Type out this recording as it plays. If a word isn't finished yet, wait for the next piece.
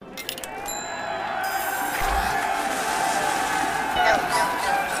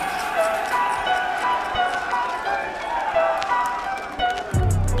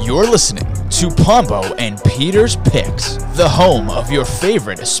You're listening to Pombo and Peter's Picks, the home of your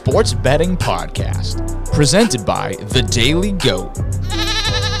favorite sports betting podcast. Presented by The Daily Goat.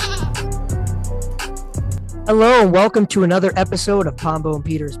 Hello and welcome to another episode of Pombo and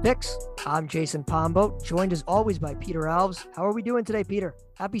Peter's Picks. I'm Jason Pombo, joined as always by Peter Alves. How are we doing today, Peter?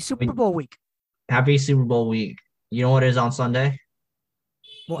 Happy Super Bowl week. Happy Super Bowl week. You know what is on Sunday?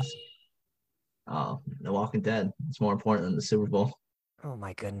 What? Oh, The Walking Dead. It's more important than the Super Bowl. Oh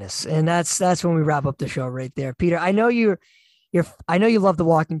my goodness. And that's when we wrap up the show right there. Peter, I know I know you love The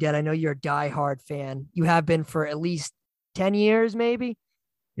Walking Dead. I know you're a diehard fan. You have been for at least 10 years, maybe?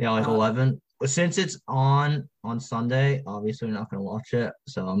 Yeah, like 11. Since it's on Sunday, obviously we're not going to watch it.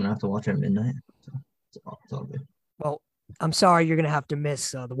 So I'm going to have to watch it at midnight. So it's all good. Well, I'm sorry you're going to have to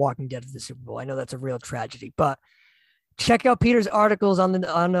miss The Walking Dead of the Super Bowl. I know that's a real tragedy, but check out Peter's articles on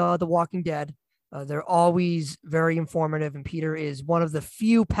The Walking Dead. They're always very informative, and Peter is one of the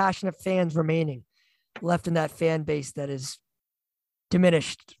few passionate fans remaining left in that fan base that is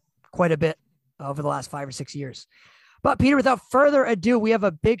diminished quite a bit over the last 5 or 6 years. But Peter, without further ado, we have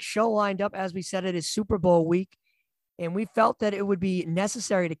a big show lined up. As we said, it is Super Bowl week, and we felt that it would be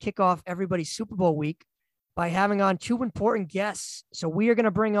necessary to kick off everybody's Super Bowl week by having on two important guests. So we are going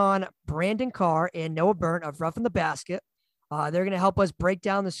to bring on Brandon Carr and Noah Burnt of Roughing the Basket. They're going to help us break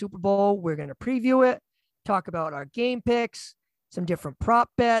down the Super Bowl. We're going to preview it, talk about our game picks, some different prop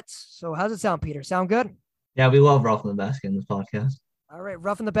bets. So how's it sound, Peter? Sound good? Yeah, we love Roughing the Basket in this podcast. All right,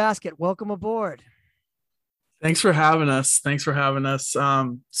 Roughing the Basket, welcome aboard. Thanks for having us.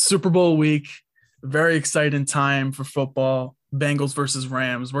 Super Bowl week, very exciting time for football. Bengals versus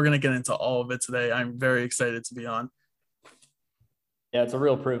Rams. We're going to get into all of it today. I'm very excited to be on. Yeah, it's a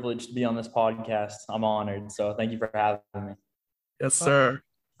real privilege to be on this podcast. I'm honored. So thank you for having me. Yes, sir.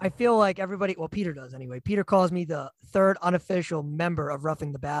 I feel like everybody, well, Peter does anyway. Peter calls me the third unofficial member of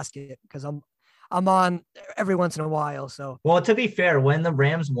Roughing the Basket because I'm on every once in a while. So, well, to be fair, when the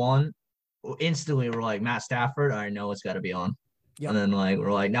Rams won, instantly we're like, Matt Stafford, I know it's got to be on. Yep. And then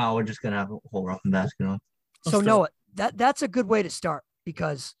we're like, no, we're just going to have a whole Roughing the Basket on. So Noah, that's a good way to start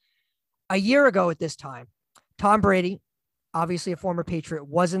because a year ago at this time, Tom Brady, obviously a former Patriot,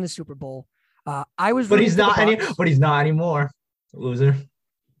 was in the Super Bowl. But he's not anymore. Loser.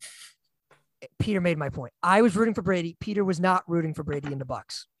 Peter made my point. I was rooting for Brady. Peter was not rooting for Brady in the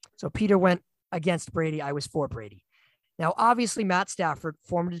Bucs. So Peter went against Brady. I was for Brady. Now, obviously, Matt Stafford,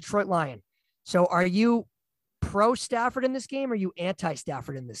 former Detroit Lion. So are you pro Stafford in this game or are you anti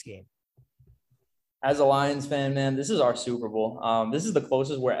Stafford in this game? As a Lions fan, man, this is our Super Bowl. This is the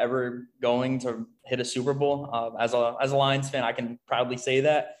closest we're ever going to hit a Super Bowl. As a Lions fan, I can proudly say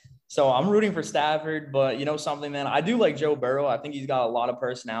that. So I'm rooting for Stafford, but you know something, man, I do like Joe Burrow. I think he's got a lot of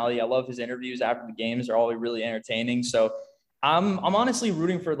personality. I love his interviews after the games. They're always really entertaining. So I'm honestly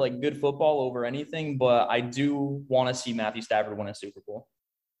rooting for like good football over anything, but I do want to see Matthew Stafford win a Super Bowl.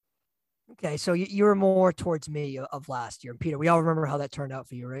 Okay, so you're more towards me of last year. Peter, we all remember how that turned out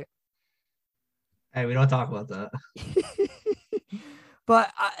for you, right? Hey, we don't talk about that.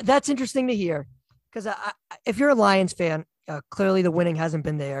 But that's interesting to hear because if you're a Lions fan, clearly the winning hasn't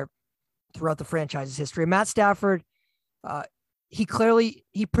been there throughout the franchise's history. Matt Stafford, he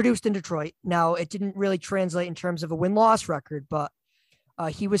produced in Detroit. Now, it didn't really translate in terms of a win-loss record, but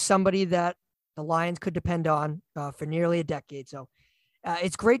he was somebody that the Lions could depend on for nearly a decade. So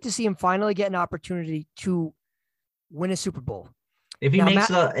it's great to see him finally get an opportunity to win a Super Bowl. If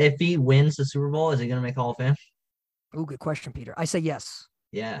he wins the Super Bowl, is he going to make Hall of Fame? Oh, good question, Peter. I say yes.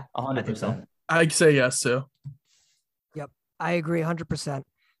 Yeah, 100%. I think so. I'd say yes, too. Yep, I agree 100%.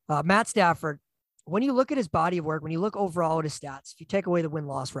 Matt Stafford, when you look at his body of work, when you look overall at his stats, if you take away the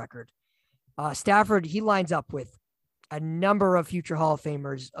win-loss record, Stafford, he lines up with a number of future Hall of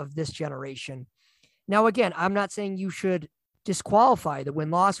Famers of this generation. Now, again, I'm not saying you should disqualify the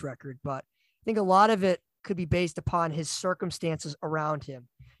win-loss record, but I think a lot of it could be based upon his circumstances around him.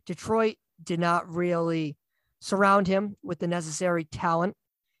 Detroit did not really surround him with the necessary talent,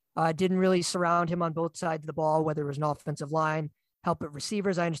 didn't really surround him on both sides of the ball, whether it was an offensive line, help at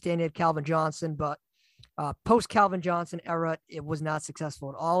receivers. I understand he had Calvin Johnson, but post-Calvin Johnson era, it was not successful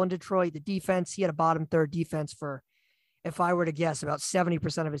at all in Detroit. The defense, he had a bottom third defense for, if I were to guess, about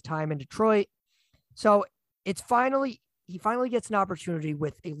 70% of his time in Detroit. So he finally gets an opportunity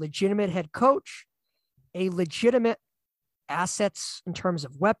with a legitimate head coach, a legitimate assets in terms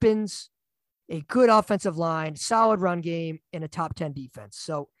of weapons, a good offensive line, solid run game, and a top 10 defense.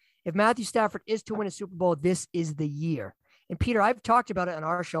 So if Matthew Stafford is to win a Super Bowl, this is the year. And Peter, I've talked about it on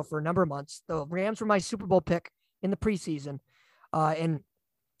our show for a number of months. The Rams were my Super Bowl pick in the preseason. And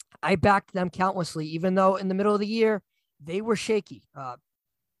I backed them countlessly, even though in the middle of the year, they were shaky.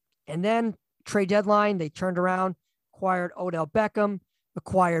 And then trade deadline, they turned around, acquired Odell Beckham,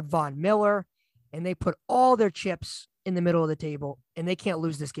 acquired Von Miller, and they put all their chips in the middle of the table, and they can't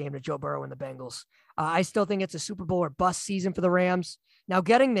lose this game to Joe Burrow and the Bengals. I still think it's a Super Bowl or bust season for the Rams. Now,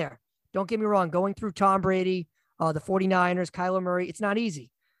 getting there, don't get me wrong, going through Tom Brady, the 49ers, Kyler Murray, it's not easy.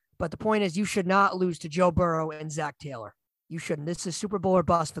 But the point is, you should not lose to Joe Burrow and Zach Taylor. You shouldn't. This is Super Bowl or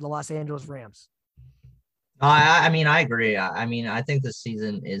bust for the Los Angeles Rams. I mean, I agree. I mean, I think this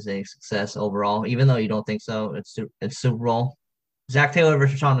season is a success overall, even though you don't think so. It's Super Bowl. Zach Taylor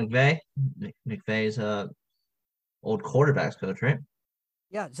versus Sean McVay. McVay's old quarterbacks coach, right?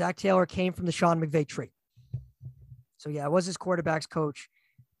 Yeah, Zach Taylor came from the Sean McVay tree. So, yeah, it was his quarterbacks coach.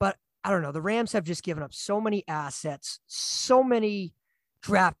 But I don't know. The Rams have just given up so many assets, so many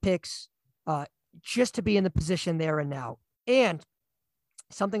draft picks just to be in the position they're in now. And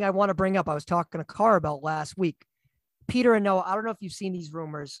something I want to bring up, I was talking to Carr about last week. Peter and Noah, I don't know if you've seen these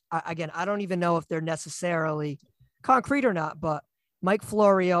rumors. I don't even know if they're necessarily concrete or not, but Mike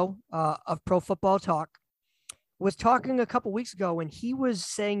Florio of Pro Football Talk was talking a couple weeks ago, and he was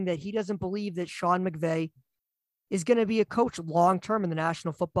saying that he doesn't believe that Sean McVay is going to be a coach long-term in the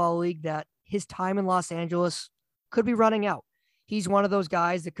National Football League, that his time in Los Angeles could be running out. He's one of those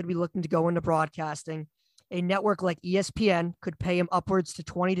guys that could be looking to go into broadcasting. A network like ESPN could pay him upwards to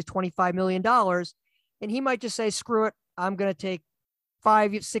 $20 to $25 million. And he might just say, screw it. I'm going to take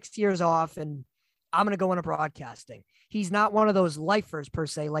 5-6 years off and I'm going to go into broadcasting. He's not one of those lifers per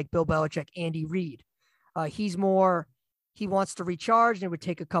se, like Bill Belichick, Andy Reid. He's more, he wants to recharge and it would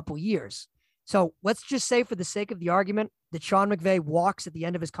take a couple years. So let's just say, for the sake of the argument, that Sean McVay walks at the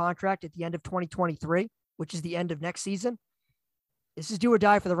end of his contract at the end of 2023, which is the end of next season. This is do or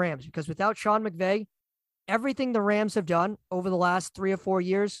die for the Rams, because without Sean McVay, everything the Rams have done over the last 3 or 4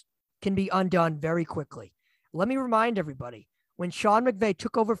 years can be undone very quickly. Let me remind everybody, when Sean McVay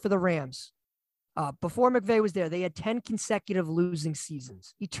took over for the Rams, before McVay was there, they had 10 consecutive losing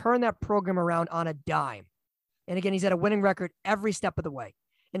seasons. He turned that program around on a dime. And again, he's at a winning record every step of the way.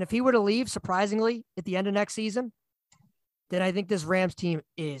 And if he were to leave, surprisingly, at the end of next season, then I think this Rams team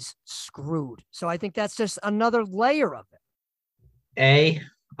is screwed. So I think that's just another layer of it.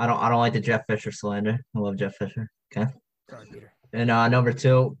 I don't like the Jeff Fisher slander. I love Jeff Fisher. Okay. Sorry, Peter. And number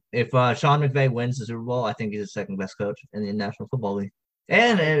 2, if Sean McVay wins the Super Bowl, I think he's the second best coach in the National Football League.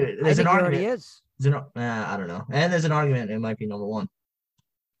 And there's an argument. He is. I don't know. And there's an argument it might be number 1.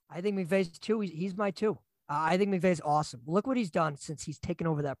 I think McVay's 2. He's my 2. I think McVay's awesome. Look what he's done since he's taken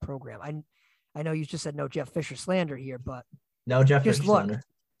over that program. I know you just said no Jeff Fisher slander here, but no Jeff Fisher slander.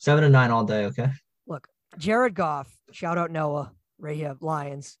 7-9 all day. Okay. Look, Jared Goff. Shout out Noah right here,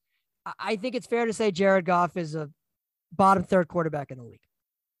 Lions. I think it's fair to say Jared Goff is a bottom 3rd quarterback in the league.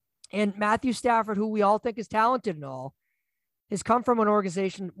 And Matthew Stafford, who we all think is talented and all, has come from an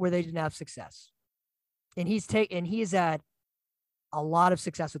organization where they didn't have success. And he has had a lot of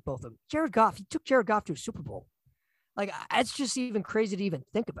success with both of them. Jared Goff, he took Jared Goff to a Super Bowl. Like, that's just even crazy to even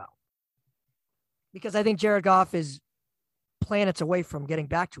think about. Because I think Jared Goff is planets away from getting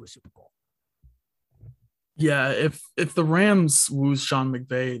back to a Super Bowl. Yeah, if the Rams lose Sean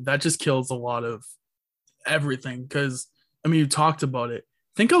McVay, that just kills a lot of everything. Because I mean, you talked about it.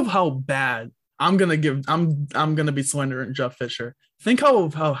 Think of how bad I'm gonna be slandering Jeff Fisher. Think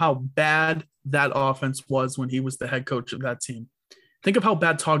of how bad that offense was when he was the head coach of that team. Think of how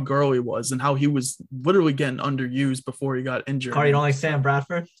bad Todd Gurley was and how he was literally getting underused before he got injured. Oh, you don't like Sam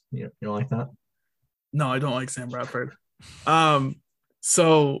Bradford? You don't like that? No, I don't like Sam Bradford.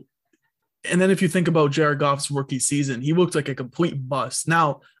 And then if you think about Jared Goff's rookie season, he looked like a complete bust.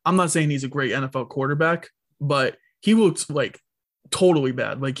 Now, I'm not saying he's a great NFL quarterback, but he looks like totally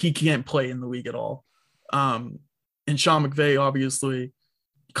bad. Like, he can't play in the league at all. And Sean McVay obviously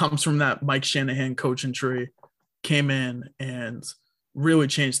comes from that Mike Shanahan coaching tree, came in and really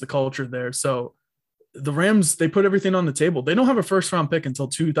changed the culture there. So the Rams, they put everything on the table. They don't have a first-round pick until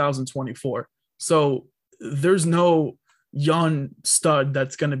 2024. So there's no young stud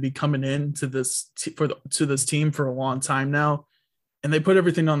that's going to be coming in to this team for a long time now, and they put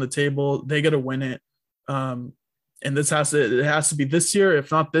everything on the table. They got to win it, and it has to be this year.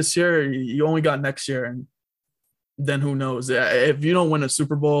 If not this year, you only got next year, and then who knows? If you don't win a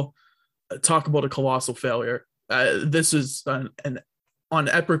Super Bowl, talk about a colossal failure. This is on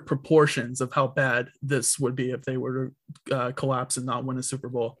epic proportions of how bad this would be if they were to collapse and not win a Super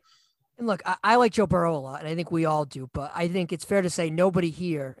Bowl. And look, I like Joe Burrow a lot, and I think we all do, but I think it's fair to say nobody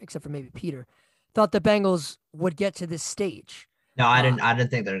here, except for maybe Peter, thought the Bengals would get to this stage. No, I didn't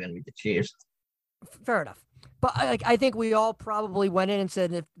think they were going to beat the Chiefs. Fair enough. But I think we all probably went in and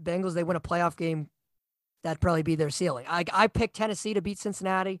said if Bengals, they win a playoff game, that'd probably be their ceiling. I picked Tennessee to beat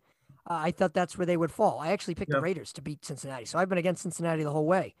Cincinnati. I thought that's where they would fall. I actually picked the Raiders to beat Cincinnati. So I've been against Cincinnati the whole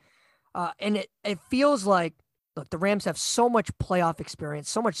way. And it feels like, look, the Rams have so much playoff experience,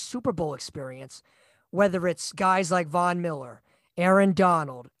 so much Super Bowl experience, whether it's guys like Von Miller, Aaron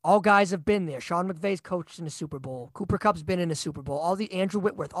Donald, all guys have been there. Sean McVay's coached in the Super Bowl. Cooper Kupp's been in the Super Bowl. Andrew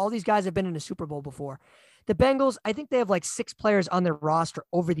Whitworth, all these guys have been in the Super Bowl before. The Bengals, I think they have like 6 players on their roster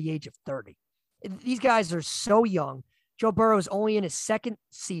over the age of 30. These guys are so young. Joe Burrow is only in his 2nd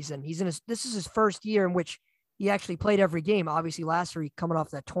season. This is his 1st year in which he actually played every game. Obviously, last year, coming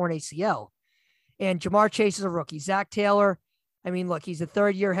off that torn ACL. And Jamar Chase is a rookie. Zach Taylor, I mean, look, he's a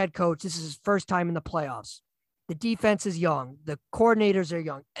 3rd-year head coach. This is his first time in the playoffs. The defense is young. The coordinators are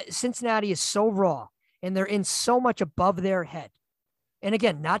young. Cincinnati is so raw, and they're in so much above their head. And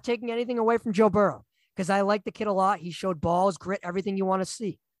again, not taking anything away from Joe Burrow, because I like the kid a lot. He showed balls, grit, everything you want to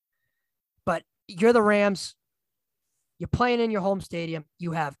see. But you're the Rams. You're playing in your home stadium.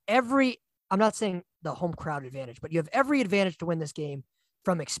 You have I'm not saying the home crowd advantage, but you have every advantage to win this game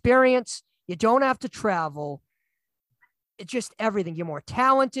from experience. You don't have to travel. It's just everything. You're more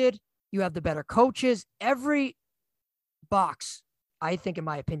talented. You have the better coaches. Every box, I think, in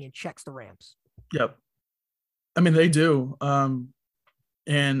my opinion, checks the Rams. Yep. I mean, they do.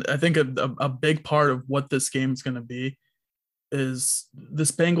 And I think a big part of what this game is going to be is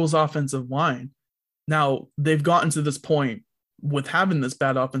this Bengals offensive line. Now, they've gotten to this point with having this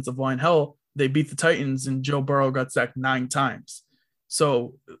bad offensive line. Hell, they beat the Titans and Joe Burrow got sacked 9 times.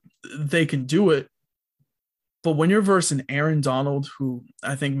 So they can do it. But when you're versing Aaron Donald, who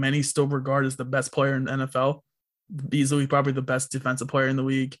I think many still regard as the best player in the NFL, easily probably the best defensive player in the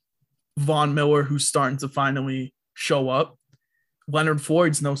league, Von Miller, who's starting to finally show up, Leonard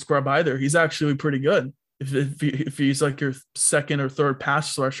Floyd's no scrub either. He's actually pretty good. If he's like your 2nd or 3rd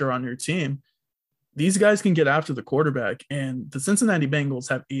pass rusher on your team, these guys can get after the quarterback. And the Cincinnati Bengals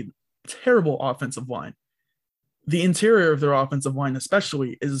have a terrible offensive line. The interior of their offensive line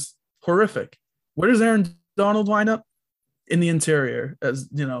especially is horrific. Where does Aaron Donald line up? In the interior, as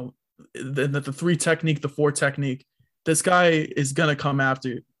you know, the 3 technique, the 4 technique. This guy is going to come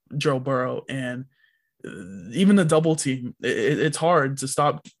after Joe Burrow, and even the double team, it's hard to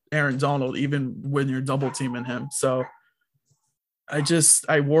stop Aaron Donald even when you're double teaming him. So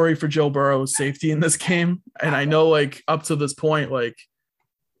I worry for Joe Burrow's safety in this game. And I know, like, up to this point, like,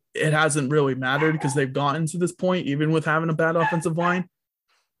 it hasn't really mattered because they've gotten to this point, even with having a bad offensive line.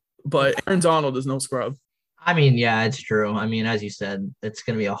 But Aaron Donald is no scrub. I mean, yeah, it's true. I mean, as you said, it's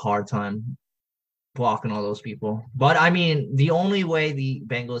going to be a hard time blocking all those people. But, I mean, the only way the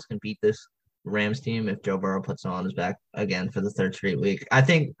Bengals can beat this Rams team if Joe Burrow puts it on his back again for the 3rd straight week. I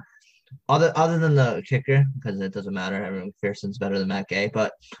think other than the kicker, because it doesn't matter, Evan McPherson's better than Matt Gay,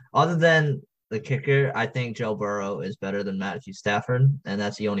 but other than the kicker, I think Joe Burrow is better than Matthew Stafford, and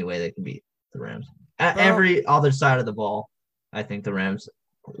that's the only way they can beat the Rams. At every other side of the ball, I think the Rams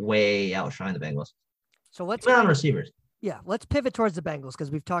way outshine the Bengals. So let's on receivers. Yeah, let's pivot towards the Bengals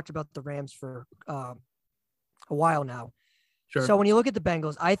because we've talked about the Rams for a while now. Sure. So when you look at the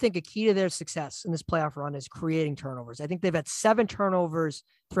Bengals, I think a key to their success in this playoff run is creating turnovers. I think they've had 7 turnovers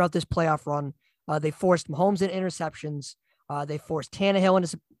throughout this playoff run. They forced Mahomes into interceptions. They forced Tannehill into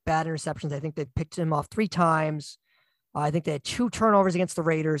some bad interceptions. I think they picked him off 3 times. I think they had 2 turnovers against the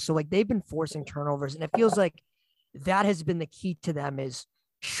Raiders. So, like, they've been forcing turnovers. And it feels like that has been the key to them is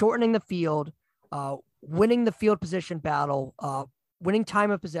shortening the field, winning the field position battle, winning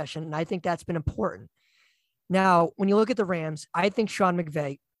time of possession. And I think that's been important. Now, when you look at the Rams, I think Sean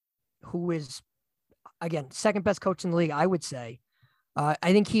McVay, who is, again, 2nd best coach in the league, I would say, I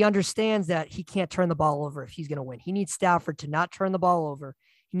think he understands that he can't turn the ball over if he's going to win. He needs Stafford to not turn the ball over.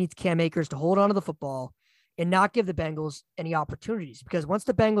 He needs Cam Akers to hold on to the football and not give the Bengals any opportunities. Because once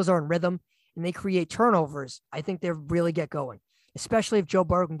the Bengals are in rhythm and they create turnovers, I think they really get going, especially if Joe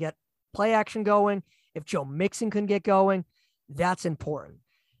Burrow can get play action going, if Joe Mixon can get going. That's important.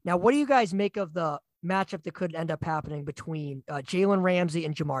 Now, what do you guys make of the matchup that could end up happening between Jalen Ramsey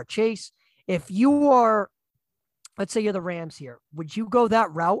and Jamar Chase? If you are, let's say you're the Rams here, would you go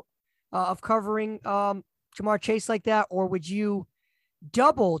that route of covering Jamar Chase like that? Or would you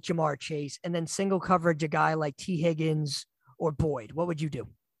double Jamar Chase and then single coverage a guy like T. Higgins or Boyd? What would you do?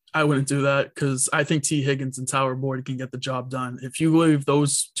 I wouldn't do that because I think T. Higgins and Tyler Boyd can get the job done. If you leave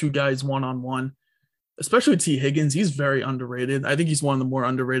those 2 guys one-on-one, especially T. Higgins, he's very underrated. I think he's one of the more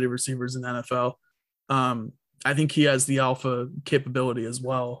underrated receivers in the NFL. I think he has the alpha capability as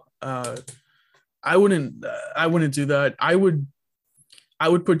well. I wouldn't do that. I would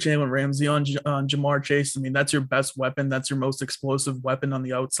put Jalen Ramsey on Jamar Chase. I mean, that's your best weapon. That's your most explosive weapon on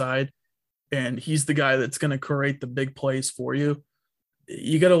the outside. And he's the guy that's going to create the big plays for you.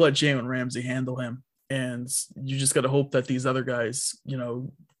 you got to let Jalen Ramsey handle him. And you just got to hope that these other guys,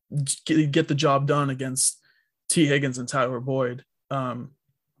 get the job done against T. Higgins and Tyler Boyd.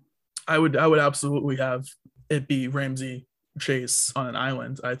 I would absolutely have it be Ramsey Chase on an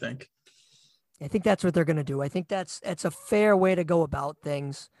island, I think. I think that's what they're going to do. I think that's a fair way to go about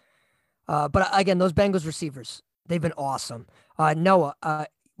things. But again, those Bengals receivers, they've been awesome. Noah,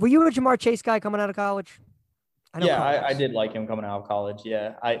 were you a Jamar Chase guy coming out of college? I did like him coming out of college.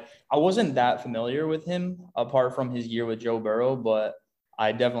 Yeah, I wasn't that familiar with him apart from his year with Joe Burrow, but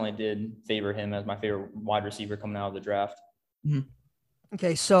I definitely did favor him as my favorite wide receiver coming out of the draft. Mm-hmm.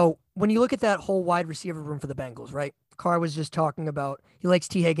 Okay, so when you look at that whole wide receiver room for the Bengals, right? Carr was just talking about he likes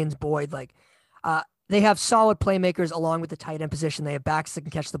T. Higgins, Boyd. Like, they have solid playmakers along with the tight end position. They have backs that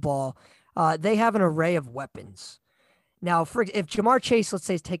can catch the ball. They have an array of weapons. Now, if Jamar Chase, let's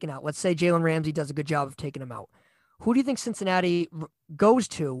say, is taken out, let's say Jalen Ramsey does a good job of taking him out, who do you think Cincinnati goes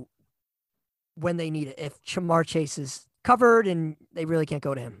to when they need it? If Jamar Chase is covered and they really can't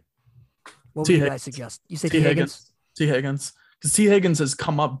go to him, what would you guys suggest? You say T. Higgins? T. Higgins. Because T. Higgins has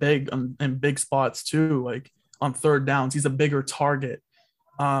come up big in big spots too, like on third downs. He's a bigger target.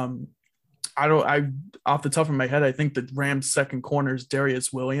 Off the top of my head, I think the Rams' second corner is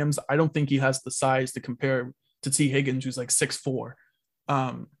Darius Williams. I don't think he has the size to compare to T. Higgins, who's like 6'4".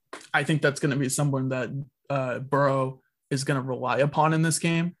 I think that's going to be someone that Burrow is going to rely upon in this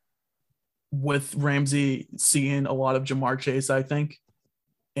game, with Ramsey seeing a lot of Jamar Chase, I think.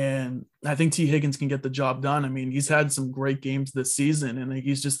 And I think T. Higgins can get the job done. I mean, he's had some great games this season, and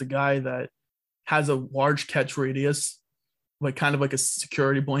he's just a guy that has a large catch radius, like kind of like a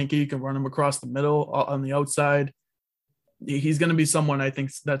security blanket. You can run him across the middle on the outside. He's going to be someone I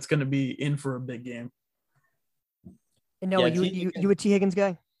think that's going to be in for a big game. And Noah, you a T. Higgins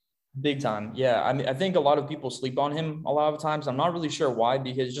guy? Big time. Yeah. I mean, I think a lot of people sleep on him a lot of times. I'm not really sure why,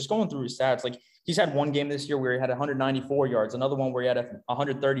 because just going through his stats, like he's had one game this year where he had 194 yards, another one where he had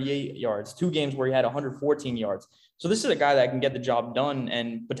 138 yards, 2 games where he had 114 yards. So this is a guy that can get the job done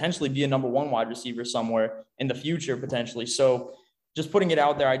and potentially be a number 1 wide receiver somewhere in the future, potentially. So just putting it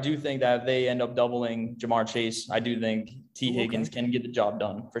out there, I do think that if they end up doubling Jamar Chase, I do think T. Higgins can get the job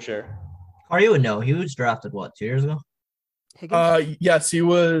done for sure. Are you would know? He was drafted 2 years ago? Yes, he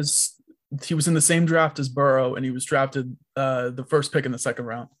was in the same draft as Burrow, and he was drafted the first pick in the second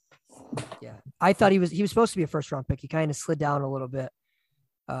round. Yeah, I thought he was supposed to be a first round pick. He kind of slid down a little bit.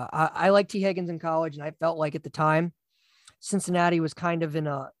 I liked T. Higgins in college, and I felt like at the time Cincinnati was kind of in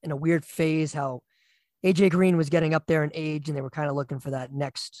a weird phase, how AJ Green was getting up there in age, and they were kind of looking for that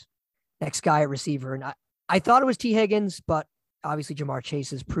next guy at receiver. And I thought it was T. Higgins, but obviously Jamar Chase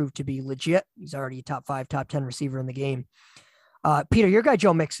has proved to be legit. He's already a top 5, top 10 receiver in the game. Peter, your guy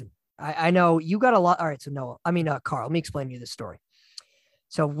Joe Mixon. I know you got a lot. All right, so Carl, let me explain to you this story.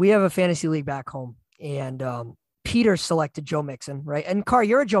 So we have a fantasy league back home, and Peter selected Joe Mixon, right? And Carl,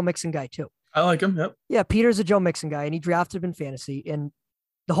 you're a Joe Mixon guy too. I like him. Yep. Yeah, Peter's a Joe Mixon guy, and he drafted him in fantasy, and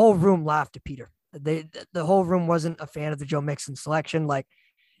the whole room laughed at Peter. The whole room wasn't a fan of the Joe Mixon selection. Like,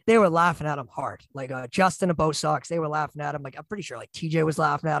 they were laughing at him hard. Like Justin and Bo Sox, they were laughing at him. Like, I'm pretty sure like TJ was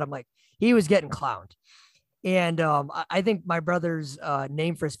laughing at him. Like, he was getting clowned. And I think my brother's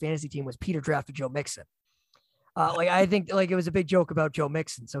name for his fantasy team was Peter drafted Joe Mixon. I think like it was a big joke about Joe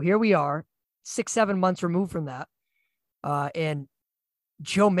Mixon. So here we are, 6-7 months removed from that. And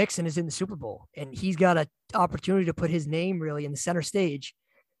Joe Mixon is in the Super Bowl, and he's got an opportunity to put his name really in the center stage.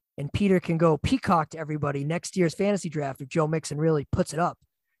 And Peter can go peacock to everybody next year's fantasy draft if Joe Mixon really puts it up.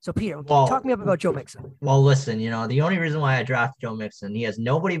 So, Peter, talk me up about Joe Mixon. Well, listen, the only reason why I drafted Joe Mixon, he has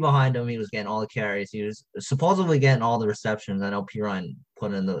nobody behind him. He was getting all the carries. He was supposedly getting all the receptions. I know P. Ryan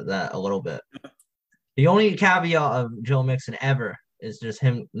put in that a little bit. The only caveat of Joe Mixon ever is just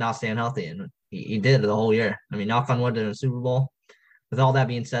him not staying healthy, and he did the whole year. I mean, knock on wood in a Super Bowl. With all that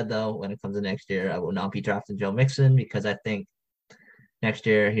being said, though, when it comes to next year, I will not be drafting Joe Mixon because I think next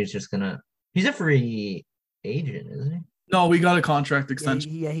year he's a free agent, isn't he? No, we got a contract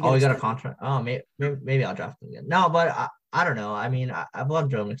extension. Yeah, he got a contract. Oh, maybe I'll draft him again. No, but I don't know. I mean, I've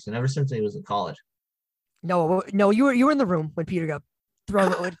loved Joe Mixon ever since he was in college. No, you were in the room when Peter got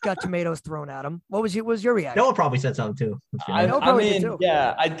tomatoes thrown at him. What was your reaction? Noah probably said something too. I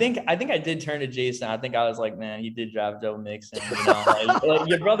think I did turn to Jason. I think I was like, man, he did draft Joe Mixon. Like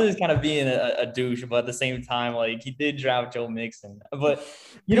your brother's kind of being a douche, but at the same time, like he did draft Joe Mixon. But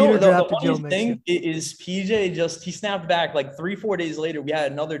the funniest thing is PJ he snapped back like 3-4 days later. We had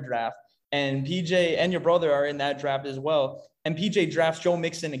another draft, and PJ and your brother are in that draft as well. And PJ drafts Joe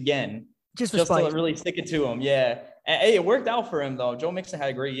Mixon again, just to really stick it to him. Yeah. And, hey, it worked out for him, though. Joe Mixon had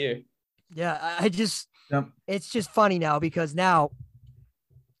a great year. Yeah, it's just funny now because now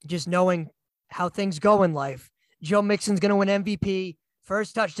just knowing how things go in life. Joe Mixon's going to win MVP.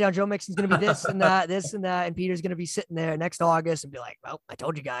 First touchdown, Joe Mixon's going to be this and that, this and that. And Peter's going to be sitting there next August and be like, well, I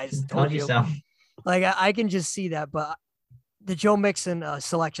told you guys. Told you so. Like, I can just see that. But the Joe Mixon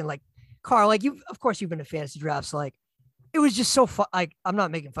selection, like, Carl, like, of course, you've been to fantasy drafts. Like, it was just so fun. Like, I'm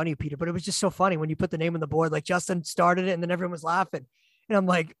not making fun of you, Peter, but it was just so funny when you put the name on the board. Like, Justin started it and then everyone was laughing. And I'm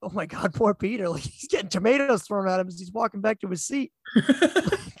like, oh my God, poor Peter. Like, he's getting tomatoes thrown at him as he's walking back to his seat.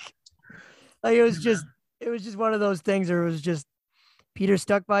 Like, it was just one of those things where it was just Peter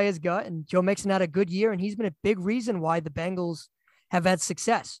stuck by his gut, and Joe Mixon had a good year, and he's been a big reason why the Bengals have had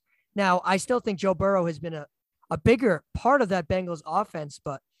success. Now, I still think Joe Burrow has been a bigger part of that Bengals offense,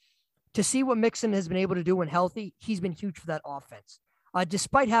 but to see what Mixon has been able to do when healthy, he's been huge for that offense.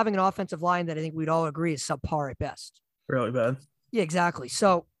 Despite having an offensive line that I think we'd all agree is subpar at best. Really bad. Yeah, exactly.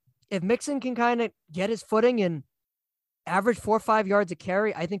 So if Mixon can kind of get his footing and average 4 or 5 yards a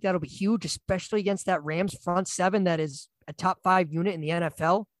carry, I think that'll be huge, especially against that Rams front seven that is a top 5 unit in the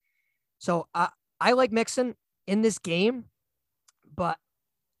NFL. So I like Mixon in this game, but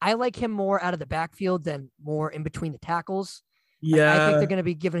I like him more out of the backfield than more in between the tackles. Yeah. I think they're going to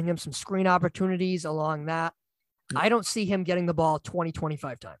be giving him some screen opportunities along that. I don't see him getting the ball 20,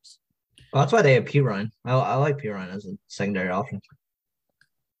 25 times. Well, that's why they have Pirine. I like Pirine as a secondary option.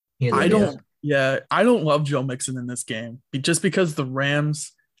 I don't love Joe Mixon in this game just because the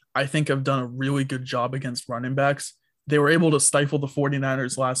Rams, I think, have done a really good job against running backs. They were able to stifle the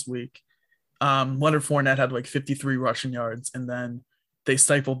 49ers last week. Leonard Fournette had like 53 rushing yards, and then they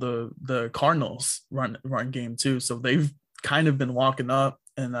stifled the Cardinals run game too. So they've kind of been locking up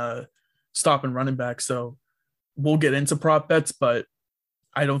and stopping running back. So we'll get into prop bets, but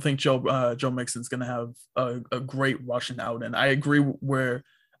I don't think Joe Mixon's going to have a great rushing out. And I agree where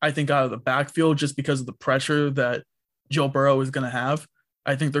I think out of the backfield, just because of the pressure that Joe Burrow is going to have,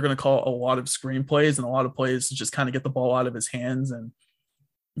 I think they're going to call a lot of screen plays and a lot of plays to just kind of get the ball out of his hands and,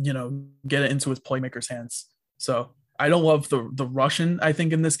 get it into his playmaker's hands. So I don't love the rushing, I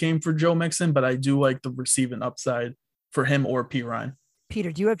think, in this game for Joe Mixon, but I do like the receiving upside for him or Pirine.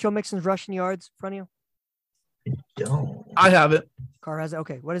 Peter, do you have Joe Mixon's rushing yards in front of you? Don't. I have it. Carr has it.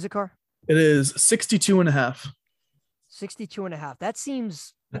 Okay. What is it, Carr? It is 62.5. 62.5. That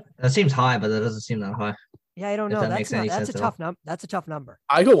seems high, but that doesn't seem that high. Yeah, I don't know. That's a tough number. That's a tough number.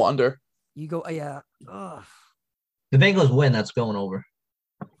 I go under. You go, yeah. Ugh. The Bengals win. That's going over.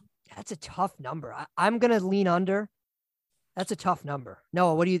 That's a tough number. I'm gonna lean under. That's a tough number.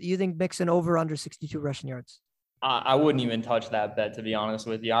 Noah, what do you think? Mixon over under 62 rushing yards? I wouldn't even touch that bet, to be honest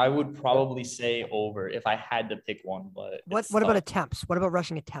with you. I would probably say over if I had to pick one. But what about attempts? What about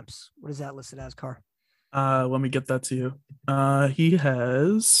rushing attempts? What is that listed as, Carr? Let me get that to you. He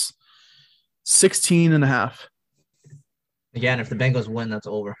has 16.5. Again, if the Bengals win, that's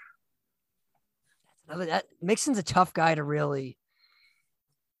over. Mixon's a tough guy to really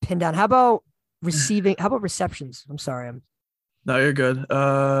pin down. How about receiving? How about receptions? I'm sorry. No, you're good.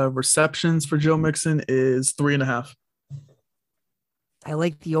 Receptions for Joe Mixon is 3.5. I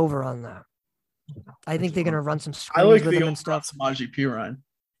like the over on that. I think they're going to run some screens I like with the him and stuff. Samaje Perine.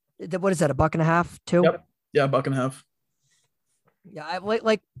 What is that? $1.50 too? Yep. Yeah, $1.50. Yeah, I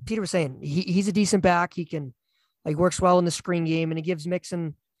like Peter was saying, he's a decent back. He can works well in the screen game, and it gives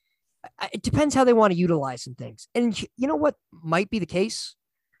Mixon. It depends how they want to utilize some things. And you know what might be the case?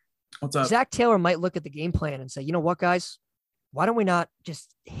 What's up? Zach Taylor might look at the game plan and say, you know what, guys, why don't we not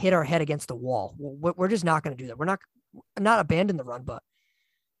just hit our head against the wall? We're just not going to do that. We're not abandon the run, but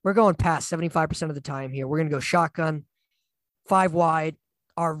we're going past 75% of the time here. We're going to go shotgun, 5 wide.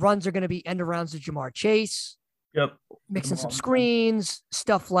 Our runs are going to be end arounds to Jamar Chase. Yep. Mixing some screens,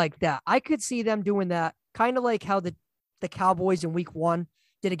 stuff like that. I could see them doing that, kind of like how the Cowboys in week 1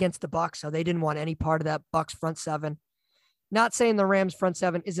 did against the Bucs, how they didn't want any part of that Bucs front seven. Not saying the Rams front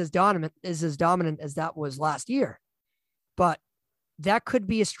seven is as dominant as that was last year, but that could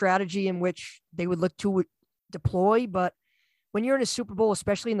be a strategy in which they would look to deploy. But when you're in a Super Bowl,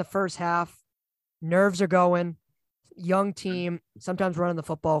 especially in the first half, nerves are going. Young team, sometimes running the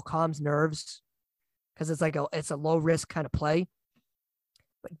football calms nerves because it's a low risk kind of play.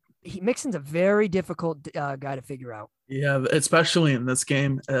 But Mixon's a very difficult guy to figure out. Yeah, especially in this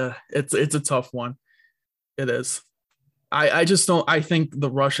game, it's a tough one. It is. I just don't. I think the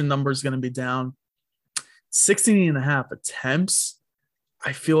rushing number is going to be down. 16.5 attempts.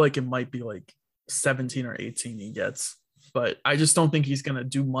 I feel like it might be like 17 or 18 he gets, but I just don't think he's going to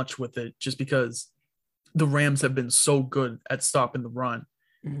do much with it just because the Rams have been so good at stopping the run,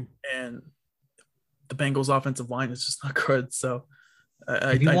 and the Bengals offensive line is just not good. So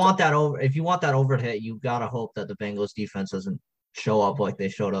if you want that over hit, you got to hope that the Bengals defense doesn't show up like they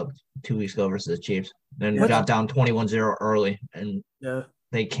showed up 2 weeks ago versus the Chiefs. Then Yeah. got down 21-0 early, and Yeah.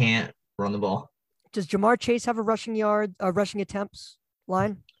 they can't run the ball. Does Jamar Chase have a rushing attempts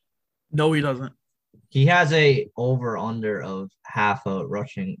line? No, he doesn't. He has a over/under of half a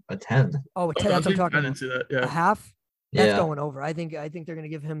rushing attempt. Oh, Oh, that's what I'm does he? talking I about. didn't see that. A Yeah. half? That's Yeah, going over. I think they're going to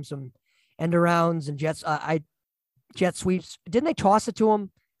give him some end arounds and jet sweeps. Didn't they toss it to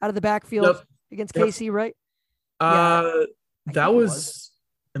him out of the backfield Yep. against Yep. KC, right? Uh, I that think was.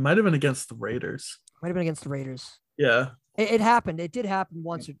 It might have been against the Raiders. Might have been against the Raiders. Yeah. It happened. It did happen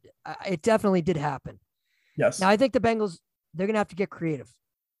once. It definitely did happen. Yes. Now, I think the Bengals, they're going to have to get creative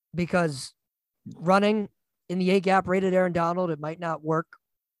because running in the A gap rated Aaron Donald, it might not work.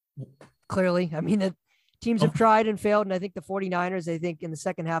 Clearly. I mean, the teams have tried and failed. And I think the 49ers, I think in the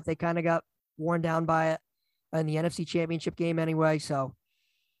second half, they kind of got worn down by it in the NFC Championship game anyway. So,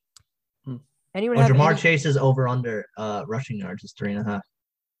 anyone have Jamar any- Chase's over/under rushing yards is 3.5.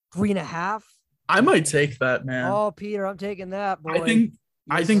 3.5? I might take that, man. Oh, Peter, I'm taking that, boy. I think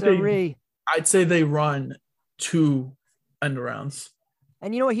Yes-sirree. I'd say they run 2 end arounds.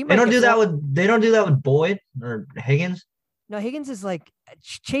 And you know what? He They might don't get do that four- with Boyd or Higgins. No, Higgins is like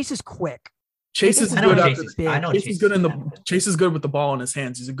Chase is quick. Chase is I I know good Chase after Chase big. is. I know Chase Chase is good in the talented. Chase is good with the ball in his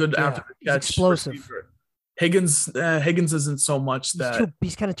hands. He's a good Yeah, after the he's catch explosive. receiver. Higgins isn't so much that.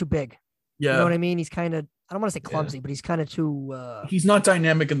 He's kind of too big. Yeah, You know what I mean? He's kind of, I don't want to say clumsy, but he's kind of too. he's not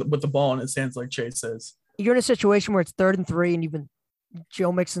dynamic with the ball in his hands like Chase is. You're in a situation where it's 3rd and 3, and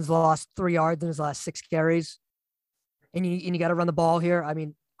Joe Mixon's lost 3 yards in his last 6 carries, and you got to run the ball here. I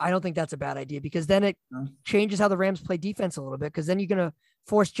mean, I don't think that's a bad idea because then it No. changes how the Rams play defense a little bit. Because then you're gonna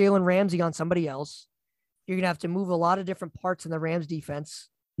force Jalen Ramsey on somebody else. You're gonna have to move a lot of different parts in the Rams defense.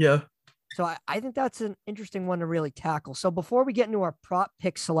 Yeah, So I think that's an interesting one to really tackle. So before we get into our prop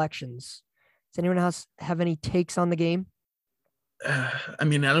pick selections, does anyone else have any takes on the game? I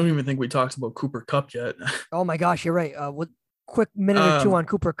mean, I don't even think we talked about Cooper Kupp yet. Oh my gosh, you're right. What quick minute or two Um, on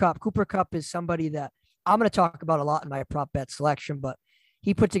Cooper Kupp. Cooper Kupp is somebody that I'm going to talk about a lot in my prop bet selection, but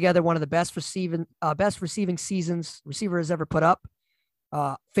he put together one of the best receiving seasons receiver has ever put up.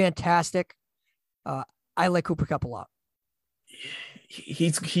 Fantastic. I like Cooper Kupp a lot.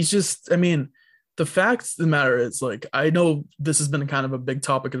 He's just. I mean, the fact of the matter is, like, I know this has been kind of a big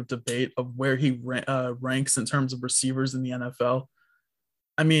topic of debate of where he ranks in terms of receivers in the NFL.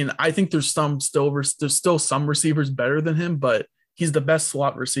 I mean, I think there's still some receivers better than him, but he's the best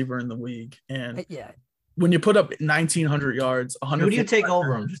slot receiver in the league. And Yeah. when you put up 1,900 yards, 100. Who do you take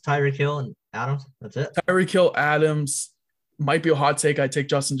over him? Just Tyreek Hill and Adams? That's it? Tyreek Hill, Adams, might be a hot take. I take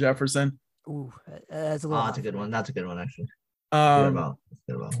Justin Jefferson. Ooh, that's a Oh, little. that's a hot good for one. me. That's a good one, actually. Good Um, about.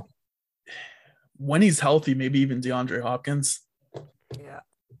 Good about. when he's healthy, maybe even DeAndre Hopkins. Yeah.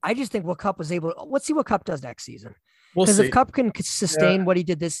 I just think what Cup was able. Let's see what Cup does next season. We'll Because see. if Cup can sustain what he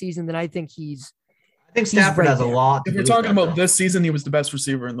did this season, then I think he's I think Stafford right has a there. lot. To If do we're with talking that, about though. this season, he was the best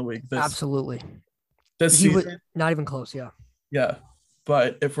receiver in the league. absolutely This he season, was not even close. Yeah. yeah.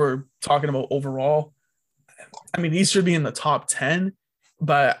 But if we're talking about overall, I mean, he should be in the top 10,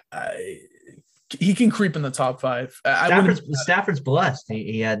 but he can creep in the top 5. Stafford's blessed.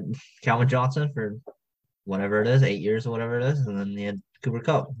 He had Calvin Johnson for whatever it is, 8 years or whatever it is, and then he had Cooper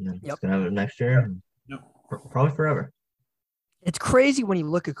Kupp. And then he's gonna have it next year, and Yep. probably forever. It's crazy when you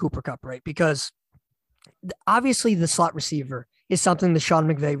look at Cooper Kupp, right? Because obviously the slot receiver is something that Sean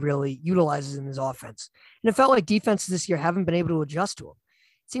McVay really utilizes in his offense. And it felt like defenses this year haven't been able to adjust to him.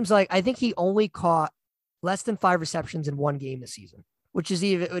 It seems like I think he only caught less than 5 receptions in one game this season, which is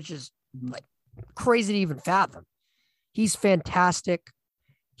like crazy to even fathom. He's fantastic.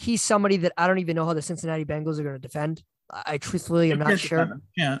 He's somebody that I don't even know how the Cincinnati Bengals are going to defend. I truthfully am not sure.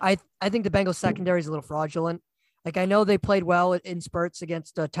 Yeah. I think the Bengals secondary is a little fraudulent. Like, I know they played well in spurts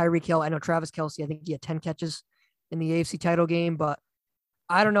against Tyreek Hill. I know Travis Kelce, I think he had 10 catches in the AFC title game, but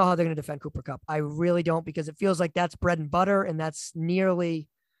I don't know how they're going to defend Cooper Kupp. I really don't, because it feels like that's bread and butter, and that's nearly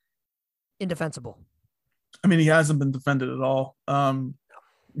indefensible. I mean, he hasn't been defended at all.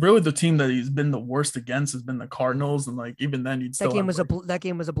 Really, the team that he's been the worst against has been the Cardinals, and like even then, you'd still That game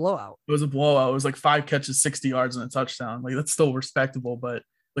have, was a blowout. it was a blowout. It was like 5 catches, 60 yards, and a touchdown. Like that's still respectable, but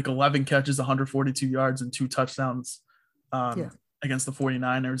like 11 catches, 142 yards, and 2 touchdowns against the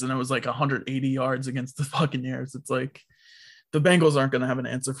 49ers, and it was like 180 yards against the Buccaneers. It's like the Bengals aren't going to have an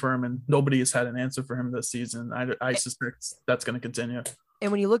answer for him, and nobody has had an answer for him this season. I suspect that's going to continue.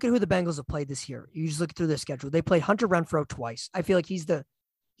 And when you look at who the Bengals have played this year, you just look through their schedule. They played Hunter Renfrow twice. I feel like he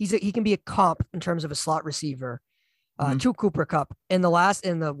can be a comp in terms of a slot receiver to Cooper Kupp. In the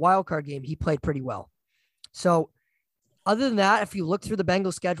wild card game, he played pretty well. So other than that, if you look through the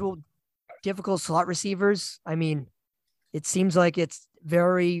Bengals schedule, difficult slot receivers, I mean, It seems like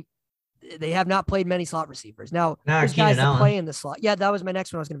they have not played many slot receivers. Now, there's Keenan guys that Allen. play in the slot. Yeah, that was my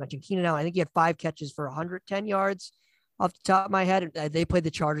next one I was going to mention. Keenan Allen. I think he had 5 catches for 110 yards off the top of my head. They played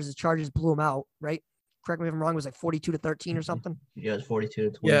the Chargers. The Chargers blew him out, right? Correct me if I'm wrong. It was like 42-13 or something. Yeah, it's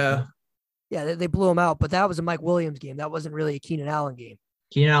 42-20. Yeah. Yeah, they blew him out, but that was a Mike Williams game. That wasn't really a Keenan Allen game.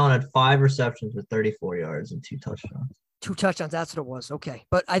 Keenan Allen had 5 receptions with 34 yards and 2 touchdowns. 2 touchdowns. That's what it was. Okay.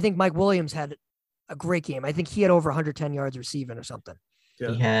 But I think Mike Williams had a great game. I think he had over 110 yards receiving or something.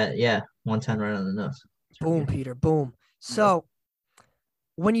 He had 110 right on the nose. Boom, Peter. Boom. So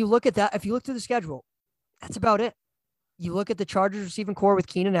when you look at that, if you look through the schedule, that's about it. You look at the Chargers receiving core with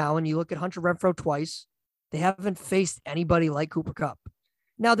Keenan Allen. You look at Hunter Renfrow twice. They haven't faced anybody like Cooper Kupp.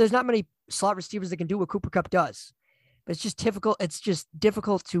 Now, there's not many slot receivers that can do what Cooper Kupp does, but it's just difficult. It's just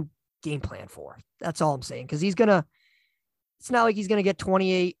difficult to game plan for. That's all I'm saying. Because it's not like he's going to get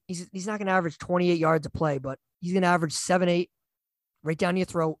 28. He's not going to average 28 yards a play, but he's going to average 7-8 right down your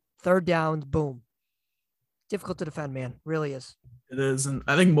throat, third downs, boom. Difficult to defend, man. Really is. It is. And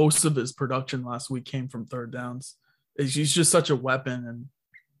I think most of his production last week came from third downs. He's just such a weapon, and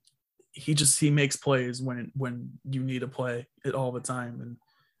he makes plays when you need a play it all the time. And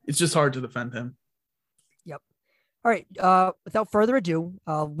it's just hard to defend him. Yep. All right. Without further ado,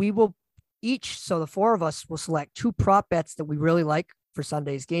 we will so the 4 of us will select 2 prop bets that we really like for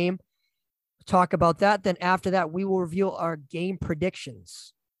Sunday's game. Talk about that. Then after that, we will reveal our game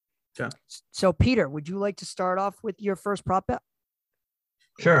predictions. Okay. So, Peter, would you like to start off with your first prop bet?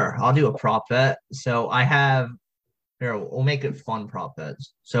 Sure, I'll do a prop bet. So we'll make it fun prop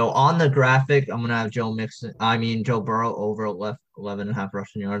bets. So on the graphic, I'm gonna have Joe Burrow over 11.5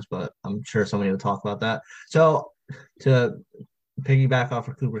 rushing yards, but I'm sure somebody will talk about that. So to piggyback off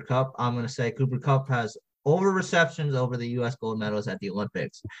of Cooper Kupp, I'm gonna say Cooper Kupp has over receptions over the U.S. gold medals at the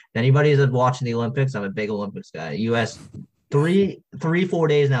Olympics. If anybody is watching the Olympics, I'm a big Olympics guy. U.S. 4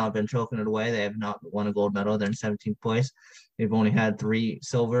 days now have been choking it away. They have not won a gold medal. They're in 17th place. They've only had 3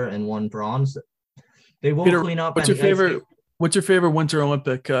 silver and 1 bronze. They will clean up. What's your favorite Winter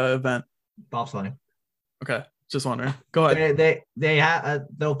Olympic event? Bobsledding. Okay, just wondering. Go ahead.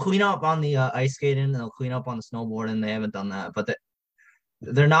 They'll clean up on the ice skating. They'll clean up on the snowboarding. They haven't done that, but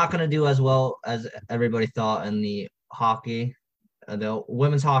they're not going to do as well as everybody thought in the hockey. The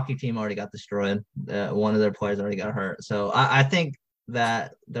women's hockey team already got destroyed. One of their players already got hurt. So I think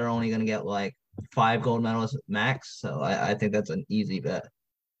that they're only going to get like 5 gold medals max. So I think that's an easy bet.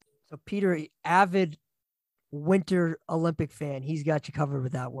 So Peter, avid Winter Olympic fan, he's got you covered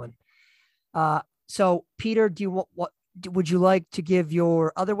with that one. So Peter, would you like to give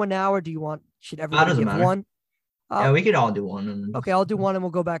your other one now, or should everybody give matter. one? Yeah, we could all do one. Okay, I'll do one and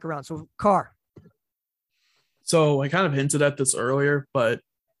we'll go back around. So Carr. So I kind of hinted at this earlier, but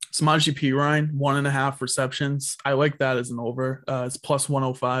Samaje Perine, 1.5 receptions. I like that as an over. It's plus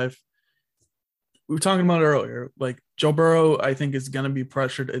 105. We were talking about it earlier. Like Joe Burrow, I think is going to be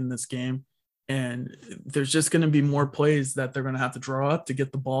pressured in this game. And there's just going to be more plays that they're going to have to draw up to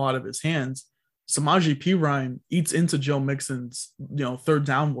get the ball out of his hands. Samaje Perine eats into Joe Mixon's, third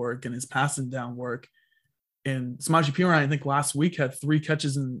down work and his passing down work. And Samaje Perine, I think last week had 3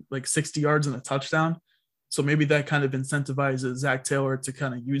 catches and like 60 yards and a touchdown. So maybe that kind of incentivizes Zach Taylor to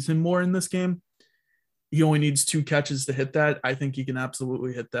kind of use him more in this game. He only needs 2 catches to hit that. I think he can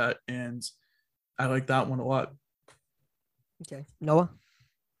absolutely hit that. And I like that one a lot. Okay. Noah?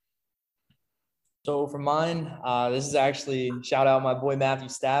 So for mine, this is actually shout out my boy Matthew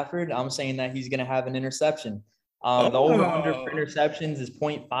Stafford. I'm saying that he's going to have an interception. The over-under for interceptions is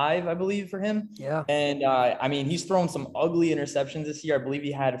 0.5, I believe, for him. Yeah. And, he's thrown some ugly interceptions this year. I believe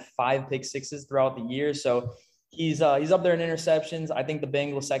he had 5 pick sixes throughout the year. So he's up there in interceptions. I think the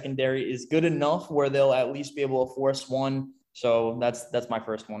Bengals secondary is good enough where they'll at least be able to force one. So that's my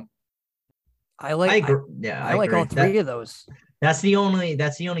first one. I like all 3 of those. That's the only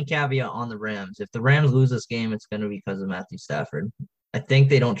caveat on the Rams. If the Rams lose this game, it's going to be because of Matthew Stafford. I think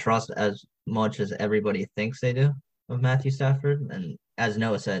they don't trust as much as everybody thinks they do of Matthew Stafford. And as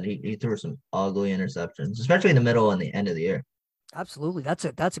Noah said, he threw some ugly interceptions, especially in the middle and the end of the year. Absolutely. That's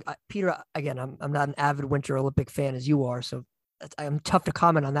Peter, again, I'm not an avid Winter Olympic fan as you are, so I'm tough to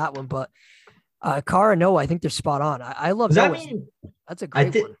comment on that one, but Carr and Noah, I think they're spot on. I love Noah. That's a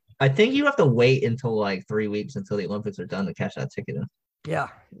great one. I think you have to wait until like 3 weeks until the Olympics are done to cash that ticket in. Yeah.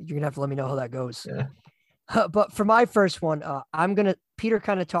 You're going to have to let me know how that goes. Yeah. But for my first one, Peter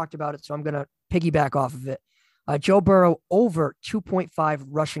kind of talked about it, so I'm going to piggyback off of it. Joe Burrow over 2.5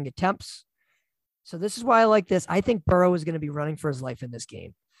 rushing attempts. So this is why I like this. I think Burrow is going to be running for his life in this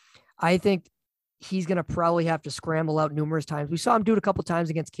game. I think he's going to probably have to scramble out numerous times. We saw him do it a couple times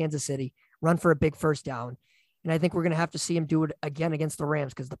against Kansas City, run for a big first down. And I think we're going to have to see him do it again against the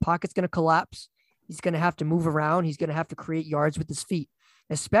Rams because the pocket's going to collapse. He's going to have to move around. He's going to have to create yards with his feet,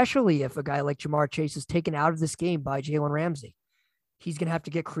 especially if a guy like Jamar Chase is taken out of this game by Jalen Ramsey. He's going to have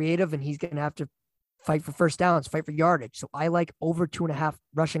to get creative, and he's going to have to fight for first downs, fight for yardage. So I like over 2.5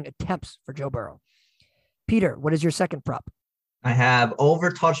 rushing attempts for Joe Burrow. Peter, what is your second prop? I have over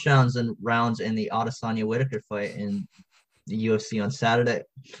touchdowns and rounds in the Adesanya Whitaker fight in the UFC on Saturday.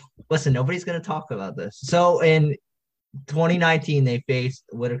 Listen, nobody's going to talk about this. So in 2019, they faced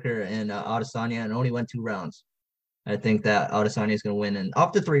Whitaker and Adesanya and only went 2 rounds. I think that Adesanya is going to win in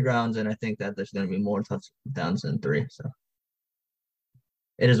up to 3 rounds, and I think that there's going to be more touchdowns than 3. So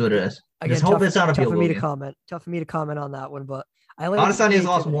it is what it is. Again, Just hope it's not a tough field for me goal to game. comment. Tough for me to comment on that one, but I like Adesanya's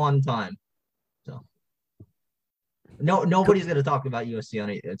lost 1 time. So nobody's going to talk about UFC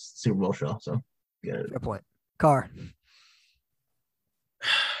on its Super Bowl show. So Fair point. Carr.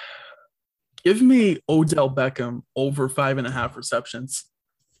 Give me Odell Beckham over 5.5 receptions.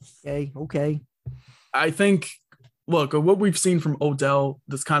 Okay. I think, look, what we've seen from Odell,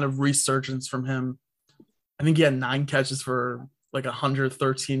 this kind of resurgence from him. I think he had 9 catches for like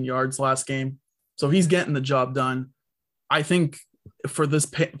 113 yards last game. So he's getting the job done. I think for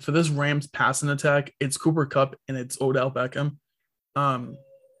this Rams passing attack, it's Cooper Kupp and it's Odell Beckham.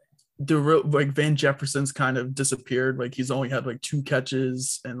 Van Jefferson's kind of disappeared. Like he's only had like 2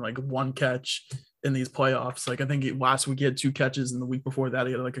 catches and like 1 catch in these playoffs. Like I think last week he had 2 catches and the week before that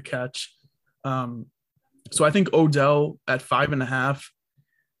he had like a catch. So I think Odell at 5.5,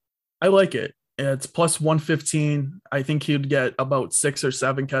 I like it. It's plus 115. I think he'd get about 6 or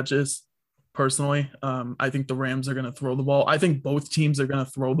 7 catches personally. I think the Rams are going to throw the ball. I think both teams are going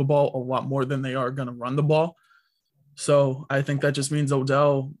to throw the ball a lot more than they are going to run the ball. So I think that just means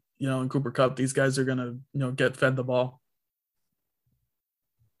Odell, and Cooper Kupp, these guys are going to, get fed the ball.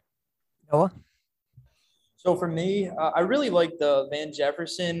 Noah? So for me, I really like the Van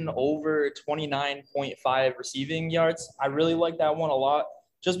Jefferson over 29.5 receiving yards. I really like that one a lot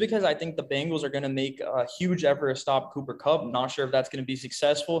just because I think the Bengals are going to make a huge effort to stop Cooper Kupp. I'm not sure if that's going to be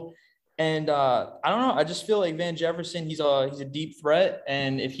successful. And I don't know. I just feel like Van Jefferson, he's a deep threat.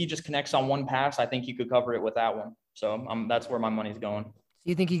 And if he just connects on one pass, I think he could cover it with that one. So that's where my money's going.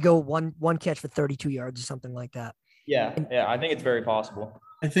 You think he'd go one catch for 32 yards or something like that? Yeah, I think it's very possible.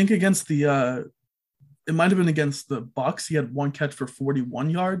 I think against it might have been against the Bucs. He had 1 catch for 41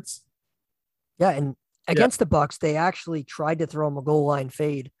 yards. Yeah, and against the Bucs, they actually tried to throw him a goal line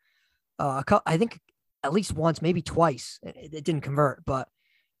fade. I think at least once, maybe twice. It didn't convert, but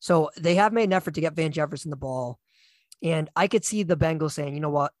so they have made an effort to get Van Jefferson the ball, and I could see the Bengals saying, you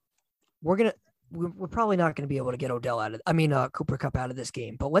know what, we're probably not going to be able to get Cooper Kupp out of this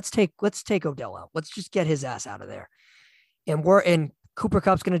game, but let's take Odell out. Let's just get his ass out of there. And Cooper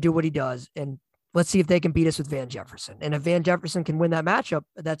Kupp's going to do what he does. And let's see if they can beat us with Van Jefferson. And if Van Jefferson can win that matchup,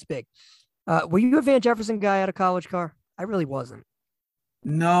 that's big. Were you a Van Jefferson guy out of college, Carr? I really wasn't.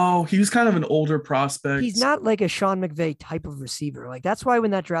 No, he was kind of an older prospect. He's not like a Sean McVay type of receiver. Like that's why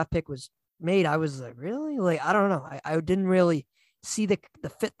when that draft pick was made, I was like, really? Like, I don't know. I didn't really see the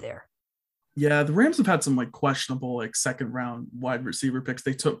fit there. Yeah, the Rams have had some like questionable like second round wide receiver picks.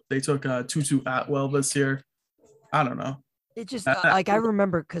 They took Tutu Atwell this year. I don't know. It just I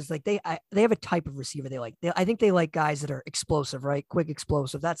remember because like they have a type of receiver they like. I think they like guys that are explosive, right? Quick,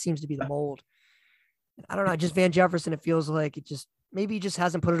 explosive. That seems to be the mold. I don't know. Just Van Jefferson. It feels like maybe he just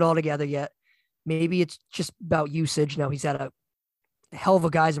hasn't put it all together yet. Maybe it's just about usage. Now he's had a hell of a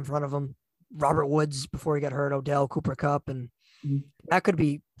guys in front of him. Robert Woods before he got hurt. Odell, Cooper Kupp, and that could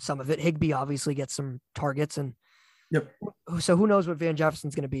be some of it. Higbee obviously gets some targets, and so who knows what Van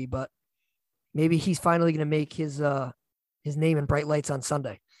Jefferson's going to be? But maybe he's finally going to make his name in bright lights on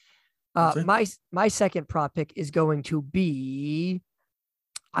Sunday. My second prop pick is going to be,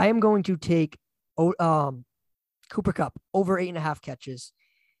 I am going to take Cooper Kupp over 8.5 catches.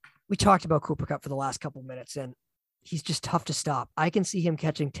 We talked about Cooper Kupp for the last couple minutes, and he's just tough to stop. I can see him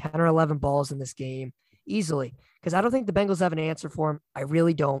catching 10 or 11 balls in this game easily because I don't think the Bengals have an answer for him. I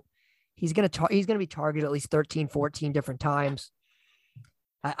really don't. He's going to be targeted at least 13, 14 different times.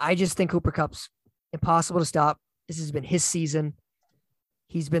 I just think Cooper Kupp's impossible to stop. This has been his season.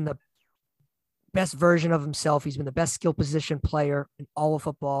 He's been the best version of himself. He's been the best skill position player in all of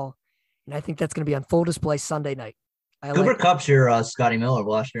football. And I think that's going to be on full display Sunday night. Cooper Kupp's your Scotty Miller of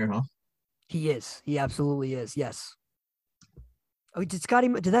last year, huh? He is. He absolutely is. Yes. Oh, did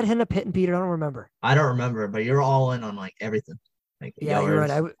that end up hitting Peter? I don't remember. I don't remember, but you're all in on like everything. Like yards, you're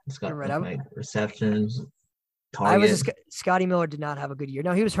right. You're right. Like receptions, targets. Scotty Miller did not have a good year.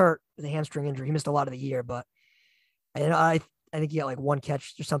 No, he was hurt with a hamstring injury. He missed a lot of the year, but I I think he got like 1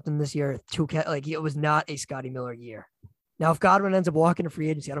 catch or something this year, 2 catch. Like it was not a Scotty Miller year. Now, if Godwin ends up walking to free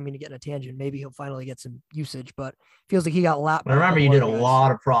agency, I don't mean to get in a tangent. Maybe he'll finally get some usage, but feels like he got lapped. I remember you did a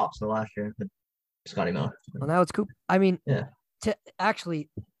lot of props the last year with Scotty Miller. Well, now it's Cooper. I mean, yeah. Actually,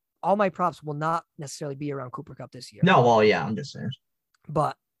 all my props will not necessarily be around Cooper Kupp this year. No, well, yeah, I'm just saying.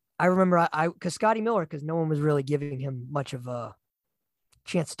 But I remember because Scotty Miller, because no one was really giving him much of a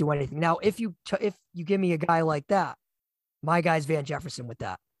chance to do anything. Now, if you give me a guy like that, my guy's Van Jefferson with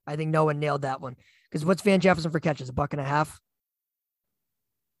that. I think no one nailed that one. Because what's Van Jefferson for catches? $1.50?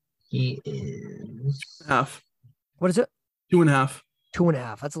 He is half. What is it? 2.5.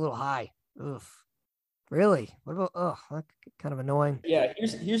 2.5. That's a little high. Ugh. Really? What about? That's kind of annoying. Yeah.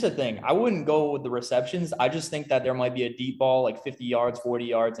 Here's the thing. I wouldn't go with the receptions. I just think that there might be a deep ball, like 50 yards, 40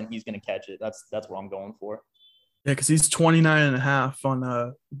 yards, and he's going to catch it. That's what I'm going for. Yeah, because he's 29.5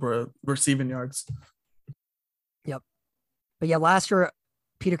 on receiving yards. Yep. But yeah, last year,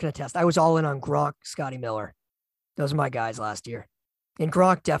 Peter can attest. I was all in on Gronk, Scotty Miller. Those are my guys last year. And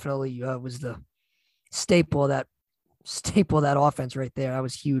Gronk definitely was the staple of that offense right there. That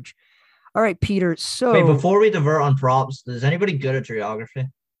was huge. All right, Peter. So wait, before we divert on props, is anybody good at geography?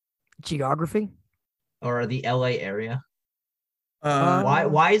 Geography? Or the LA area? Why?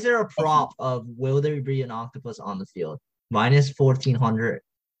 Why is there a prop of will there be an octopus on the field? Minus 1,400,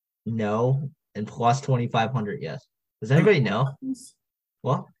 no, and plus 2,500, yes. Does anybody know?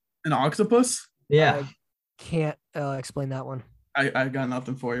 What? An octopus? Yeah. I can't explain that one. I got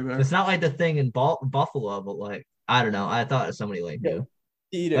nothing for you there. It's not like the thing in Buffalo, but like, I don't know. I thought somebody like knew.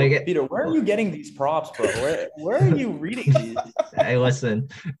 Peter, where are you getting these props, bro? Where are you reading these? Hey, listen,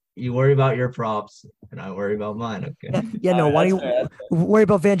 you worry about your props, and I worry about mine, okay? Yeah, no, why do you worry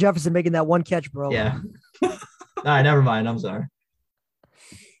about Van Jefferson making that 1 catch, bro? Yeah. All right, never mind. I'm sorry.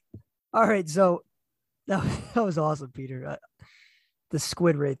 All right, so that was awesome, Peter. The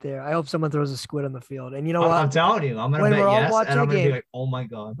squid right there. I hope someone throws a squid on the field. And you know what? I'm telling you, I'm going to bet yes, and I'm going to be like, oh, my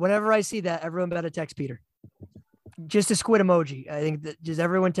God. Whenever I see that, everyone better text Peter. Just a squid emoji. I think that just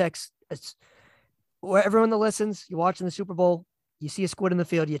everyone texts. Everyone that listens, you're watching the Super Bowl, you see a squid in the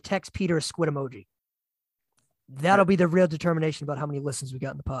field, you text Peter a squid emoji. That'll be the real determination about how many listens we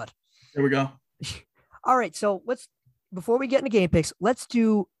got in the pod. Here we go. All right, so before we get into game picks, let's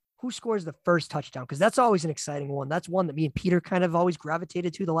do who scores the first touchdown, because that's always an exciting one. That's one that me and Peter kind of always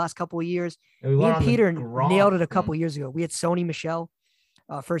gravitated to the last couple of years. Me and Peter nailed it a couple of years ago. We had Sony Michel,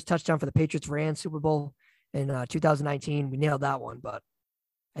 first touchdown for the Patriots ran Super Bowl in 2019. We nailed that one, but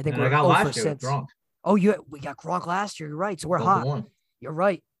I think we're over since. Oh, we got Gronk last year. You're right. So we're hot. You're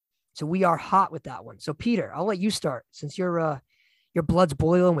right. So we are hot with that one. So Peter, I'll let you start since your blood's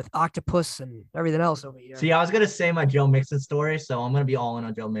boiling with octopus and everything else over here. See, I was gonna say my Joe Mixon story, so I'm gonna be all in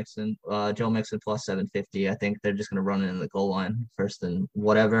on Joe Mixon. Joe Mixon plus 750. I think they're just gonna run it in the goal line first and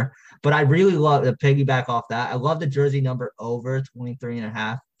whatever. But I really love to piggyback off that. I love the jersey number over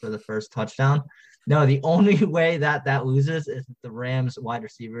 23.5 for the first touchdown. No, the only way that loses is if the Rams wide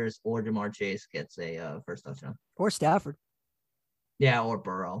receivers or Jamar Chase gets a first touchdown. Or Stafford. Yeah, or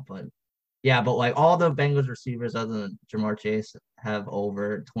Burrow. But like all the Bengals receivers other than Jamar Chase have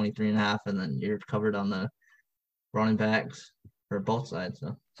over 23.5, and then you're covered on the running backs for both sides.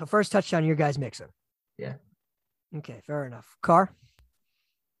 So first touchdown, your guys Mixon. Yeah. Okay, fair enough. Carr?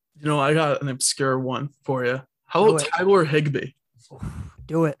 You know, I got an obscure one for you. How about Tyler Higbee?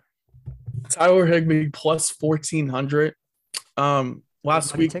 Do it. Tyler Higbee plus 1,400.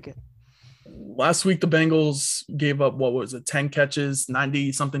 Last week the Bengals gave up, 10 catches,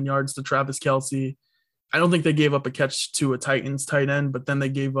 90-something yards to Travis Kelce. I don't think they gave up a catch to a Titans tight end, but then they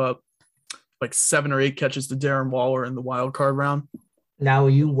gave up like 7 or 8 catches to Darren Waller in the wild card round. Now, are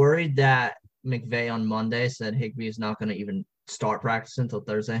you worried that McVay on Monday said Higbee is not going to even start practicing until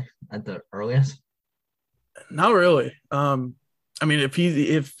Thursday at the earliest? Not really. I mean,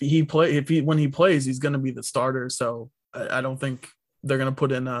 when he plays, he's going to be the starter. So I don't think they're going to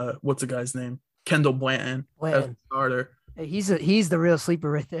put in what's the guy's name? Kendall Blanton as the starter. Hey, he's the real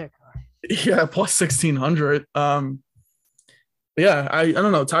sleeper right there. Yeah, plus 1,600. Yeah, I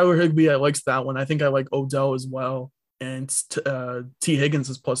don't know. Tyler Higbee, I likes that one. I think I like Odell as well, and T Higgins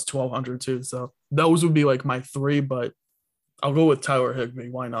is plus 1,200 too. So those would be like my 3, but I'll go with Tyler Higbee.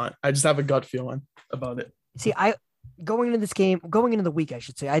 Why not? I just have a gut feeling about it. See, going into the week, I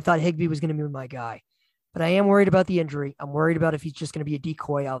should say, I thought Higbee was going to be my guy, but I am worried about the injury. I'm worried about if he's just going to be a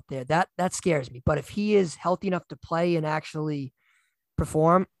decoy out there. That scares me. But if he is healthy enough to play and actually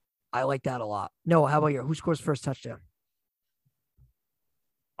perform, I like that a lot. Noah, how about who scores first touchdown?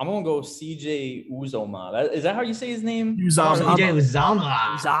 I'm going to go CJ Uzomah. Is that how you say his name? Uzomah. CJ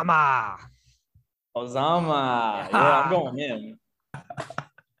Uzomah. Uzama. Yeah, I'm going him. Are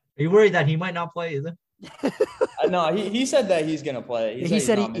you worried that he might not play either? No, he said that he's gonna play. He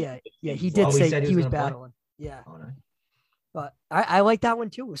said he's not he did he say said he was gonna play? battling. Yeah, Oh, no. but I like that one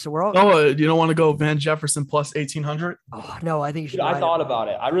too. So we're all. Oh, you don't want to go Van Jefferson plus 1,800? Oh no, I think you should. Dude, I thought about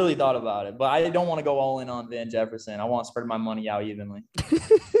it. I really thought about it, but I don't want to go all in on Van Jefferson. I want to spread my money out evenly.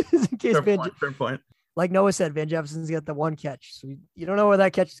 In case Fair point. Like Noah said, Van Jefferson's got the one catch, so you don't know where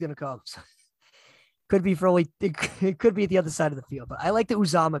that catch is going to come. So could be it could be at the other side of the field. But I like the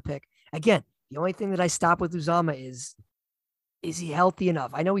Uzama pick. Again, the only thing that I stop with Uzama is he healthy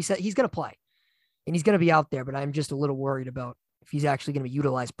enough? I know he said he's going to play, and he's going to be out there, but I'm just a little worried about if he's actually going to be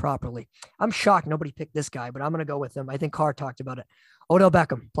utilized properly. I'm shocked nobody picked this guy, but I'm going to go with him. I think Carr talked about it. Odell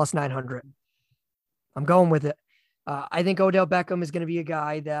Beckham plus 900. I'm going with it. I think Odell Beckham is going to be a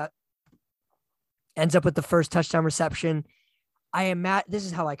guy that ends up with the first touchdown reception. This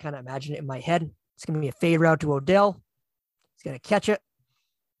is how I kind of imagine it in my head. It's going to be a fade route to Odell. He's going to catch it.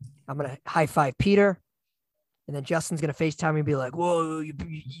 I'm going to high five Peter. And then Justin's going to FaceTime me and be like, whoa, you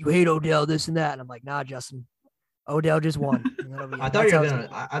hate Odell, this and that. And I'm like, nah, Justin, Odell just won. I thought you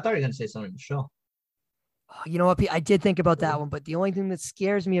were going to say something, Michelle. You know what, Pete? I did think about that one, but the only thing that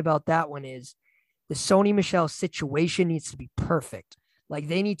scares me about that one is the Sony Michel situation needs to be perfect. Like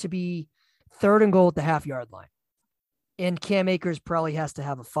they need to be 3rd and goal at the half-yard line. And Cam Akers probably has to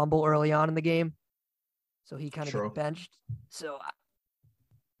have a fumble early on in the game. So he kind of gets benched. So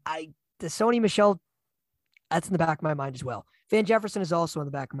the Sony Michel, that's in the back of my mind as well. Van Jefferson is also in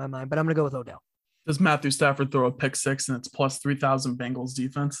the back of my mind, but I'm going to go with Odell. Does Matthew Stafford throw a pick six and it's plus 3,000 Bengals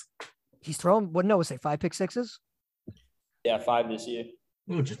defense? He's throwing, what Noah say, 5 pick sixes? Yeah, 5 this year.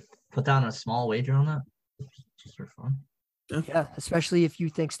 Ooh, just put down a small wager on that. Just for fun. Yeah, especially if you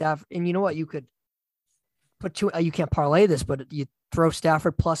think Stafford, and you know what, you could put you can't parlay this, but you throw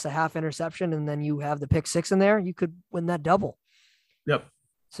Stafford plus a half interception and then you have the pick 6 in there, you could win that double. Yep.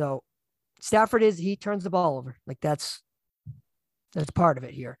 So Stafford he turns the ball over. Like that's part of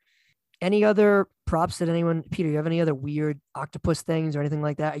it here. Any other props that Peter, you have any other weird octopus things or anything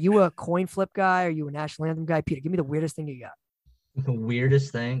like that? Are you a coin flip guy? Are you a national anthem guy? Peter, give me the weirdest thing you got. The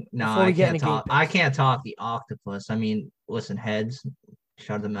weirdest thing? No, I can't talk. I can't talk the octopus. I mean, listen, heads.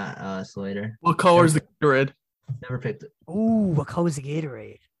 Shout out to Matt Slater. What color is the Gatorade? Never picked it. Ooh, what color is the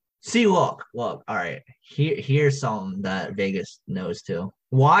Gatorade? See, look. All right. Here's something that Vegas knows too.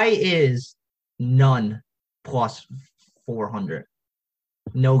 Why is none plus 400?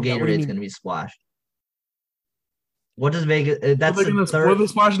 No Gatorade's going to be splashed. What does Vegas? That's the third. What are they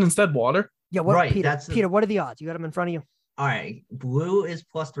splashing instead? Water? Yeah, right. Peter, what are the odds? You got them in front of you. All right. Blue is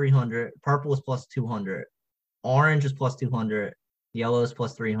plus 300. Purple is plus 200. Orange is plus 200. Yellow is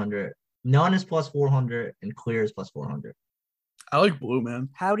plus 300. None is plus 400. And clear is plus 400. I like blue, man.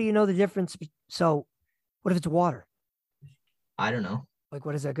 How do you know the difference? So what if it's water? I don't know. Like,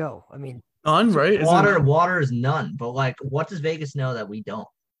 what does that go? I mean, none, right? Water is none. But like, what does Vegas know that we don't?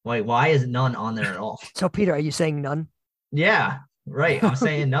 Like, why is none on there at all? So Peter, are you saying none? Yeah, right. I'm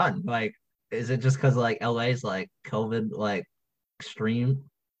saying none. Like, is it just because like LA's like COVID like extreme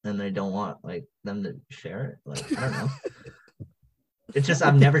and they don't want like them to share it? Like, I don't know. It's just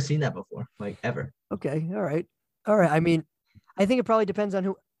I've never seen that before, like ever. Okay, all right. I mean, I think it probably depends on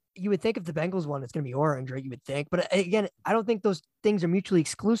who. You would think if the Bengals won, it's going to be orange, right? You would think, but again, I don't think those things are mutually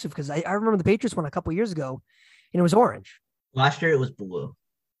exclusive because I remember the Patriots won a couple years ago, and it was orange. Last year it was blue,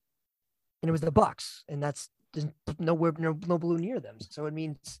 and it was the Bucks, and there's no blue near them. So it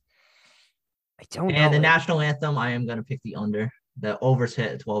means I don't know. And the national anthem, I am going to pick the under. The overs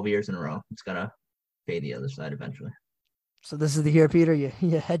hit 12 years in a row. It's going to fade the other side eventually. So this is the year, Peter. You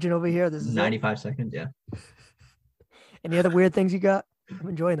hedging over here. This is 95 seconds. Yeah. Any other weird things you got? I'm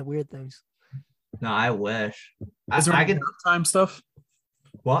enjoying the weird things. No, I wish. Is there any halftime stuff?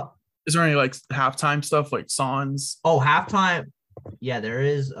 What? Is there any like halftime stuff like songs? Oh, halftime. Yeah, there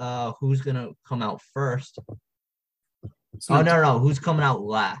is. Who's going to come out first? No. Who's coming out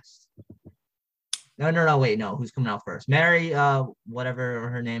last? No. Wait, no. Who's coming out first? Mary, whatever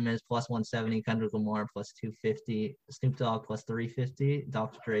her name is, plus 170. Kendrick Lamar, plus 250. Snoop Dogg, plus 350.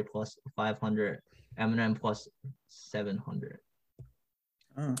 Dr. Dre, plus 500. Eminem, plus 700.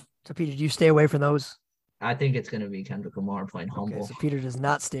 So, Peter, do you stay away from those? I think it's going to be Kendrick Lamar playing Humble. Okay, so Peter does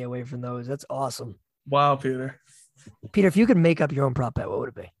not stay away from those. That's awesome. Wow, Peter. Peter, if you could make up your own prop bet, what would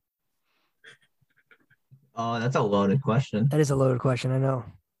it be? Oh, that's a loaded question. That is a loaded question, I know.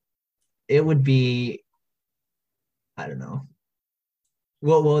 It would be, I don't know.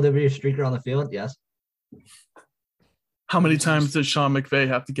 Will there be a streaker on the field? Yes. How many times does Sean McVay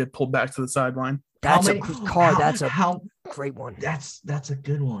have to get pulled back to the sideline? That's a great one. That's a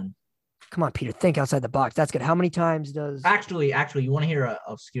good one. Come on, Peter, think outside the box. That's good. How many times does Actually, you want to hear a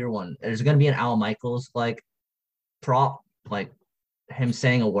obscure one? There's going to be an Al Michaels like prop, like him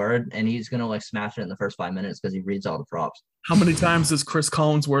saying a word, and he's going to like smash it in the first 5 minutes because he reads all the props. How many times does Chris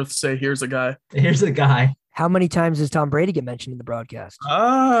Collinsworth say, "Here's a guy"? Here's a guy. how many times does Tom Brady get mentioned in the broadcast? Go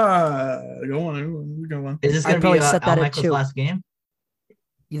on. Is this going to probably be set Al that at Michaels' 2. last game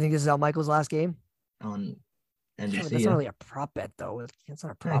You think this is Al Michael's last game? on Yeah, NBC? but that's not really a prop bet, though. It's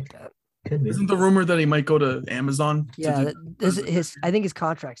not a prop bet. Could be. Isn't the rumor that he might go to Amazon? Yeah, I think his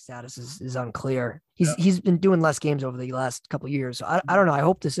contract status is unclear. He's been doing less games over the last couple of years. So I don't know. I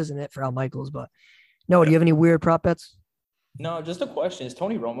hope this isn't it for Al Michaels, but no. Do you have any weird prop bets? No, just a question. Is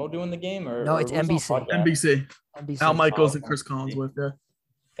Tony Romo doing the game or No, or it's who's on NBC. podcast? NBC. Al Michaels and Oh, Chris Collinsworth.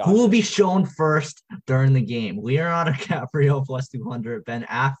 Yeah. Who will Gotcha. be shown first during the game? Leonardo DiCaprio plus 200, Ben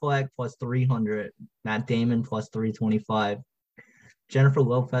Affleck plus 300, Matt Damon plus 325, Jennifer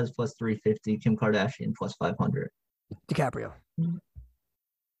Lopez plus 350, Kim Kardashian plus 500. DiCaprio.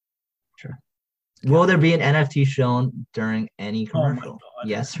 Sure. Will there be an NFT shown during any Oh my commercial? God.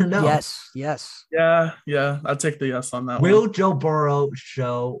 Yes or no? Yes. Yeah. I'll take the yes on that Will one. Joe Burrow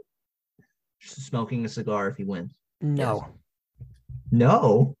show smoking a cigar if he wins? No.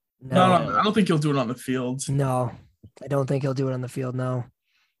 No. No, I don't think he'll do it on the field. No, I don't think he'll do it on the field. No,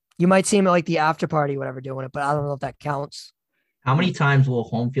 you might see him at like the after party, whatever, doing it, but I don't know if that counts. How many times will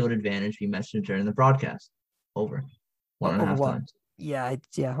home field advantage be mentioned during the broadcast? Over. One and a Over half what? times. Yeah.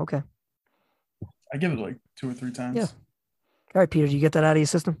 Okay. I give it like 2 or 3 times. Yeah. All right, Peter, did you get that out of your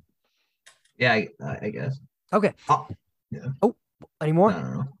system? Yeah, I guess. Okay. Oh, yeah. Oh, any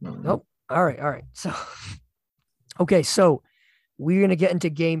more? No. Nope. All right. So, okay. So we're going to get into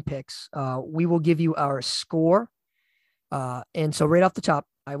game picks. We will give you our score. And so right off the top,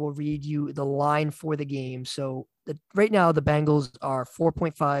 I will read you the line for the game. So right now the Bengals are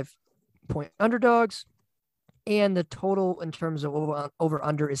 4.5 point underdogs, and the total in terms of over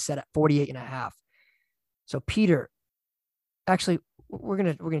under is set at 48.5. So Peter, actually, we're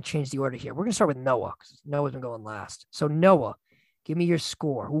gonna change the order here. We're gonna start with Noah because Noah's been going last. So Noah, give me your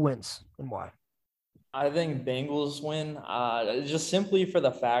score. Who wins and why? I think Bengals win, just simply for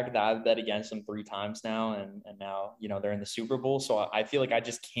the fact that I've bet against them 3 times now, and now they're in the Super Bowl. So I feel like I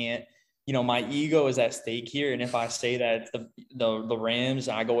just can't. My ego is at stake here, and if I say that it's the Rams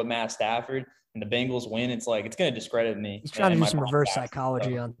and I go with Matt Stafford and the Bengals win, it's like it's going to discredit me. He's trying to do some reverse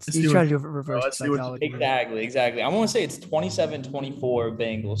psychology on. He's trying to do reverse psychology. Exactly. I'm going to say it's 27-24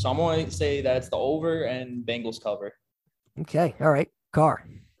 Bengals. So I'm going to say that's the over and Bengals cover. Okay. All right. Carr.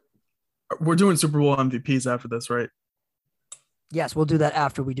 We're doing Super Bowl MVPs after this, right? Yes, we'll do that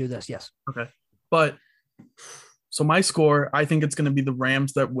after we do this. Yes. Okay. But so my score, I think it's going to be the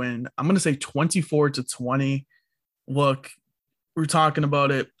Rams that win. I'm going to say 24-20. Look, we're talking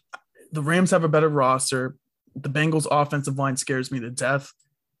about it. The Rams have a better roster. The Bengals offensive line scares me to death.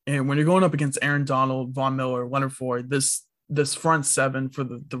 And when you're going up against Aaron Donald, Von Miller, Leonard Floyd, this front seven for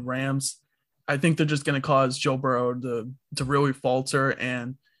the Rams, I think they're just going to cause Joe Burrow to really falter.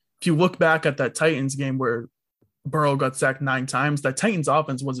 And if you look back at that Titans game where Burrow got sacked 9 times, that Titans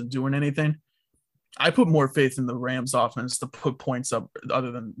offense wasn't doing anything. I put more faith in the Rams offense to put points up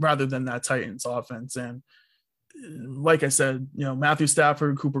rather than that Titans offense. And like I said, Matthew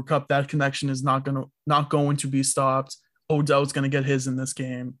Stafford, Cooper Kupp, that connection is not going to be stopped. Odell's going to get his in this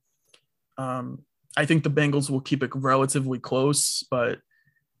game. I think the Bengals will keep it relatively close, but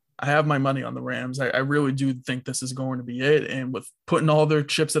I have my money on the Rams. I really do think this is going to be it. And with putting all their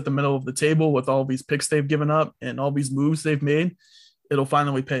chips at the middle of the table, with all these picks they've given up and all these moves they've made, it'll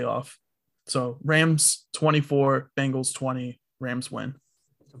finally pay off. So Rams 24, Bengals 20, Rams win.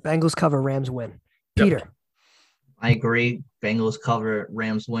 Bengals cover, Rams win. Yep. Peter. I agree. Bengals cover,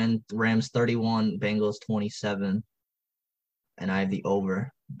 Rams win. Rams 31, Bengals 27. And I have the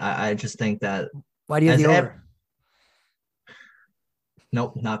over. I just think that. Why do you have the over?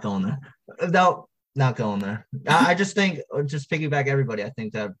 Nope, not going there. No, not going there. I just think, just piggyback everybody, I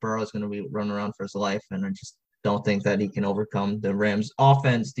think that Burrow is going to be running around for his life, and I just don't think that he can overcome the Rams'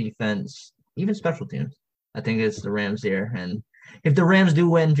 offense, defense, even special teams. I think it's the Rams here. And if the Rams do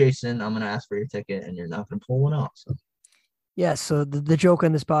win, Jason, I'm going to ask for your ticket, and you're not going to pull one off. So. Yeah, so the joke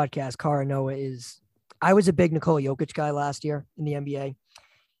on this podcast, Carr and Noah, is I was a big Nikola Jokic guy last year in the NBA.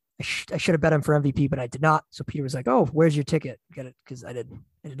 I should have bet him for MVP, but I did not. So Peter was like, "Oh, where's your ticket?" Get it? Because I did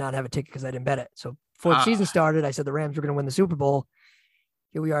not have a ticket because I didn't bet it. So before the season started, I said the Rams were going to win the Super Bowl.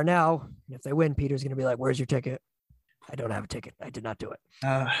 Here we are now. And if they win, Peter's going to be like, "Where's your ticket?" I don't have a ticket. I did not do it.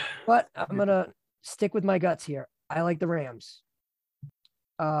 But I'm going to stick with my guts here. I like the Rams.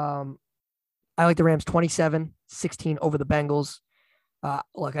 I like the Rams 27-16 over the Bengals.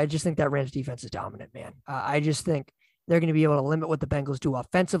 Look, I just think that Rams defense is dominant, man. I just think they're going to be able to limit what the Bengals do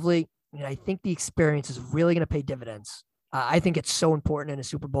offensively. And I think the experience is really going to pay dividends. I think it's so important in a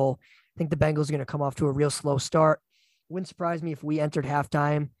Super Bowl. I think the Bengals are going to come off to a real slow start. Wouldn't surprise me if we entered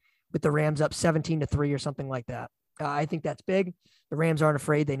halftime with the Rams up 17-3 or something like that. I think that's big. The Rams aren't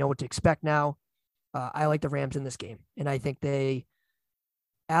afraid. They know what to expect now. I like the Rams in this game. And I think they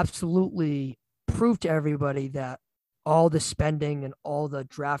absolutely proved to everybody that all the spending and all the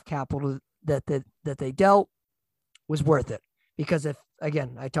draft capital that they dealt was worth it. Because if,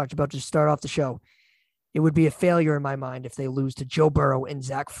 again, I talked about to start off the show, it would be a failure in my mind if they lose to Joe Burrow and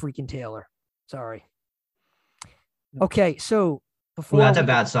Zach freaking Taylor. Sorry. Okay, so before That's a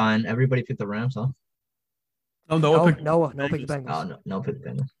bad sign. Everybody picked the Rams, huh? Oh, Noah picked picked the Bengals. Oh, no picked the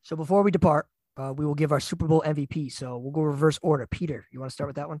Bengals. So before we depart, we will give our Super Bowl MVP. So we'll go reverse order. Peter, you want to start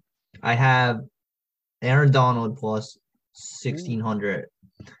with that one? I have Aaron Donald plus 1,600.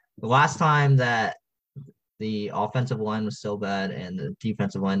 The last time that the offensive line was so bad and the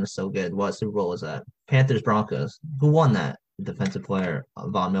defensive line was so good, what Super Bowl was that? Panthers Broncos. Who won that? Defensive player,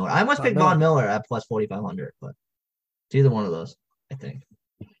 Von Miller. I almost picked Von Miller at plus 4,500, but it's either one of those, I think.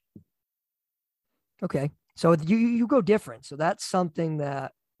 Okay. So you go different. So that's something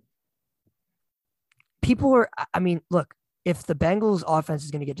that people are, I mean, look, if the Bengals offense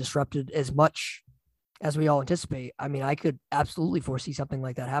is going to get disrupted as much as we all anticipate, I mean, I could absolutely foresee something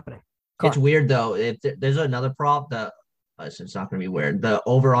like that happening. It's weird though. If there's another prop that it's not going to be weird. The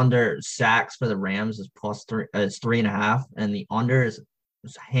over/under sacks for the Rams is plus 3. It's 3.5, and the under is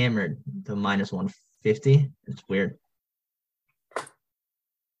hammered to minus 150. It's weird.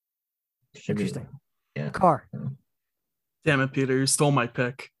 Should Interesting. Be, yeah. Carr. Damn it, Peter! You stole my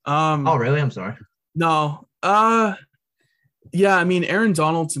pick. Oh, really? I'm sorry. No. Yeah. I mean, Aaron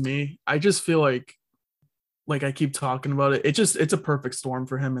Donald to me, I just feel like I keep talking about it. It's a perfect storm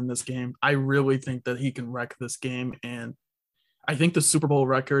for him in this game. I really think that he can wreck this game. And I think the Super Bowl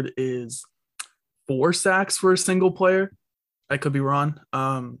record is 4 sacks for a single player. I could be wrong.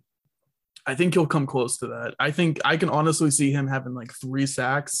 I think he'll come close to that. I think I can honestly see him having like 3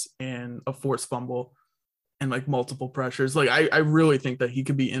 sacks and a forced fumble and like multiple pressures. Like I really think that he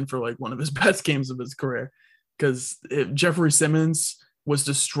could be in for like one of his best games of his career, because if Jeffrey Simmons was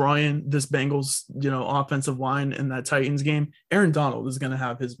destroying this Bengals, offensive line in that Titans game, Aaron Donald is going to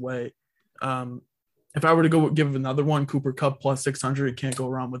have his way. If I were to go give another one, Cooper Kupp plus 600, can't go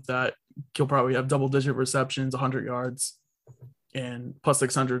wrong with that. He'll probably have double-digit receptions, 100 yards, and plus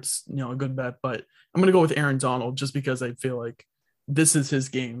 600's, a good bet. But I'm going to go with Aaron Donald just because I feel like this is his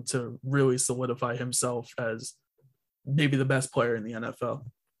game to really solidify himself as maybe the best player in the NFL.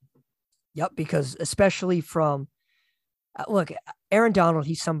 Yep, because especially from look, Aaron Donald,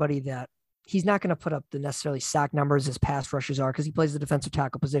 he's somebody that he's not going to put up the necessarily sack numbers as pass rushers are because he plays the defensive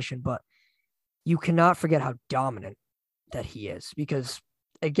tackle position, but you cannot forget how dominant that he is because,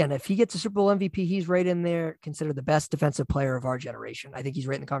 again, if he gets a Super Bowl MVP, he's right in there, considered the best defensive player of our generation. I think he's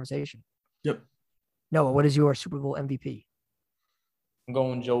right in the conversation. Yep. Noah, what is your Super Bowl MVP? I'm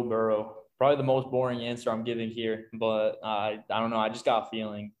going Joe Burrow. Probably the most boring answer I'm giving here, but I don't know. I just got a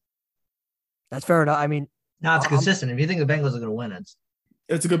feeling. That's fair enough. I mean, no, it's consistent. If you think the Bengals are going to win,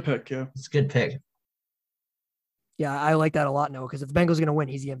 it's a good pick. Yeah, it's a good pick. Yeah, I like that a lot, Noah, because if the Bengals are going to win,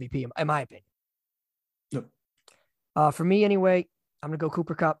 he's the MVP, in my opinion. Yep. For me, anyway, I'm going to go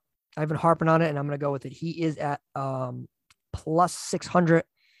Cooper Kupp. I've been harping on it, and I'm going to go with it. He is at plus 600.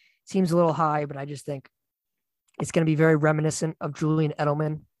 Seems a little high, but I just think it's going to be very reminiscent of Julian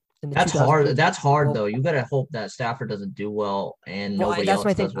Edelman. That's hard. That's hard, though. You got to hope that Stafford doesn't do well and nobody else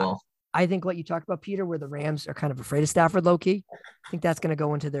does well. I think what you talked about, Peter, where the Rams are kind of afraid of Stafford low-key, I think that's going to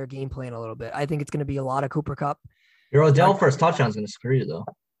go into their game plan a little bit. I think it's going to be a lot of Cooper Kupp. Your Odell first touchdown is going to screw you, though,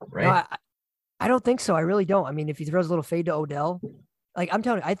 right? No, I don't think so. I really don't. I mean, if he throws a little fade to Odell, like I'm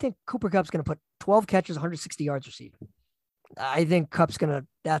telling you, I think Cooper Kupp's going to put 12 catches, 160 yards receiving. I think that's going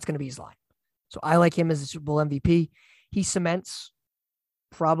to be his line. So I like him as a Super Bowl MVP. He cements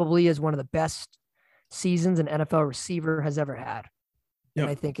probably as one of the best seasons an NFL receiver has ever had. Yep. And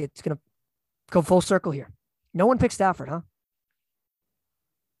I think it's going to go full circle here. No one picked Stafford, huh?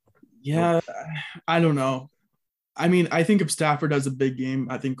 Yeah, I don't know. I mean, I think if Stafford has a big game,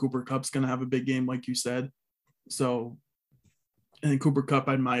 I think Cooper Kupp's going to have a big game, like you said. So I think Cooper Kupp,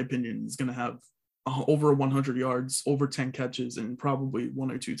 in my opinion, is going to have over 100 yards, over 10 catches, and probably 1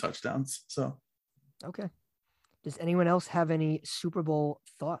 or 2 touchdowns. So, okay. Does anyone else have any Super Bowl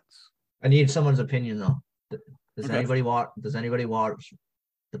thoughts? I need someone's opinion, though. Does anybody watch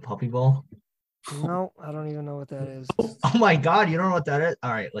the Puppy Bowl? No, I don't even know what that is. Oh my God, you don't know what that is?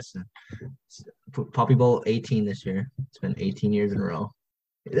 All right, listen. Puppy Bowl 18 this year. It's been 18 years in a row.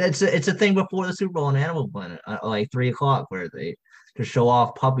 It's a thing before the Super Bowl on Animal Planet, like 3:00, where they just show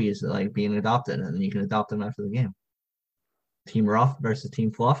off puppies like being adopted, and then you can adopt them after the game. Team Rough versus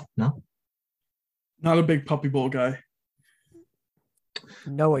Team Fluff. No, Not a big Puppy Bowl guy.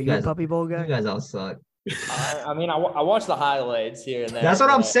 No, are you a guys- Puppy Bowl guy? you guys all suck. I mean, I watch the highlights here and there. That's what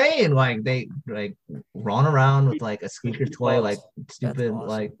I'm but- saying. Like they like run around with like a squeaker toy, like stupid awesome.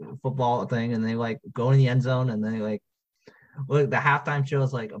 like football thing, and they like go in the end zone, and they like look. The halftime show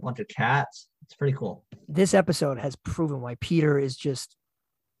is like a bunch of cats. It's pretty cool. This episode has proven why Peter is just.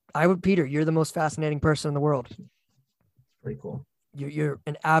 Peter, you're the most fascinating person in the world. Pretty cool. You're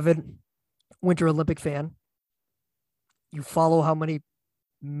an avid Winter Olympic fan. You follow how many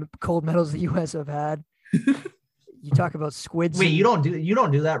gold medals the U.S. have had. You talk about squids. Wait, you don't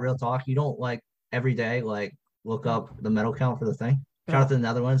do that, real talk. You don't like every day like look up the medal count for the thing. Shout out to the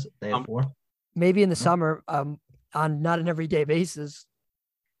Netherlands. They have 4. Maybe in the summer, on not an everyday basis.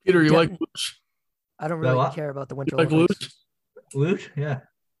 Peter, you Yeah. like Luch? I don't Yeah, really what? care about the You Winter like Olympics. Luch? Luch? Yeah.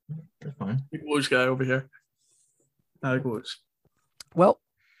 That's fine. Big Luch guy over here. I like Luch. Well,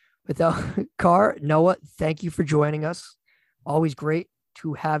 without Carr, Noah, thank you for joining us. Always great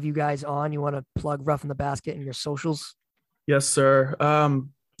to have you guys on. You want to plug Rough in the Basket and your socials? Yes, sir.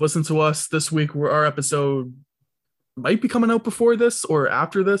 Listen to us this week. Our episode might be coming out before this or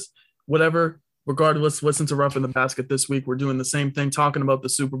after this, whatever. Regardless, listen to Rough in the Basket this week. We're doing the same thing, talking about the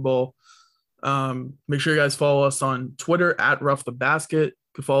Super Bowl. Make sure you guys follow us on Twitter at Rough the Basket.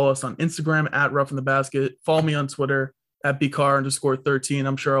 You can follow us on Instagram at Rough in the Basket. Follow me on Twitter at bcar_13.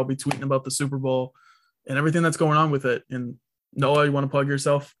 I'm sure I'll be tweeting about the Super Bowl and everything that's going on with it. And Noah, you want to plug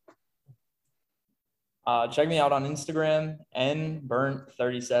yourself? Check me out on Instagram,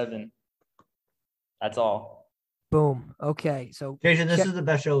 nburnt37. That's all. Boom. Okay. So Jason, this Check- is the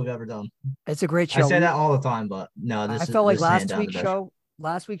best show we've ever done. it's a great show. I say that all the time, but no, this I is felt like this is hands last down the week's best show.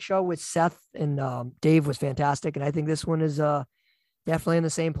 Last week's show with Seth and Dave was fantastic, and I think this one is definitely in the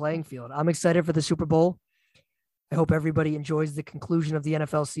same playing field. I'm excited for the Super Bowl. I hope everybody enjoys the conclusion of the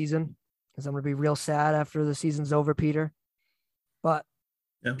NFL season, because I'm going to be real sad after the season's over, Peter. But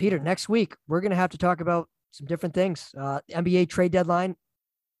Yeah. Peter, next week we're going to have to talk about some different things. NBA trade deadline.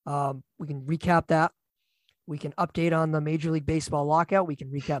 We can recap that. We can update on the Major League Baseball lockout. We can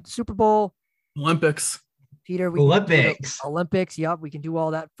recap the Super Bowl. Olympics. Peter, we can do the Olympics. Olympics. Yep, we can do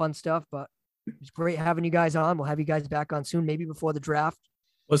all that fun stuff. But it's great having you guys on. We'll have you guys back on soon, maybe before the draft.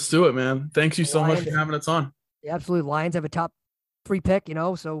 Let's do it, man. Thanks you so much for Lions. having us on. The absolute Lions have a top 3 pick,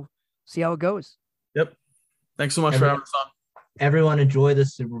 so see how it goes. Yep. Thanks so much for having us on. Everyone enjoy the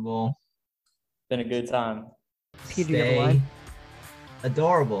Super Bowl. Been a good time. Peter, do you have a line?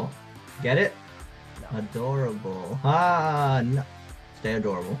 Adorable. Get it? No. Adorable. Ah, no. Stay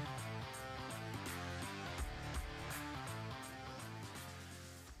adorable.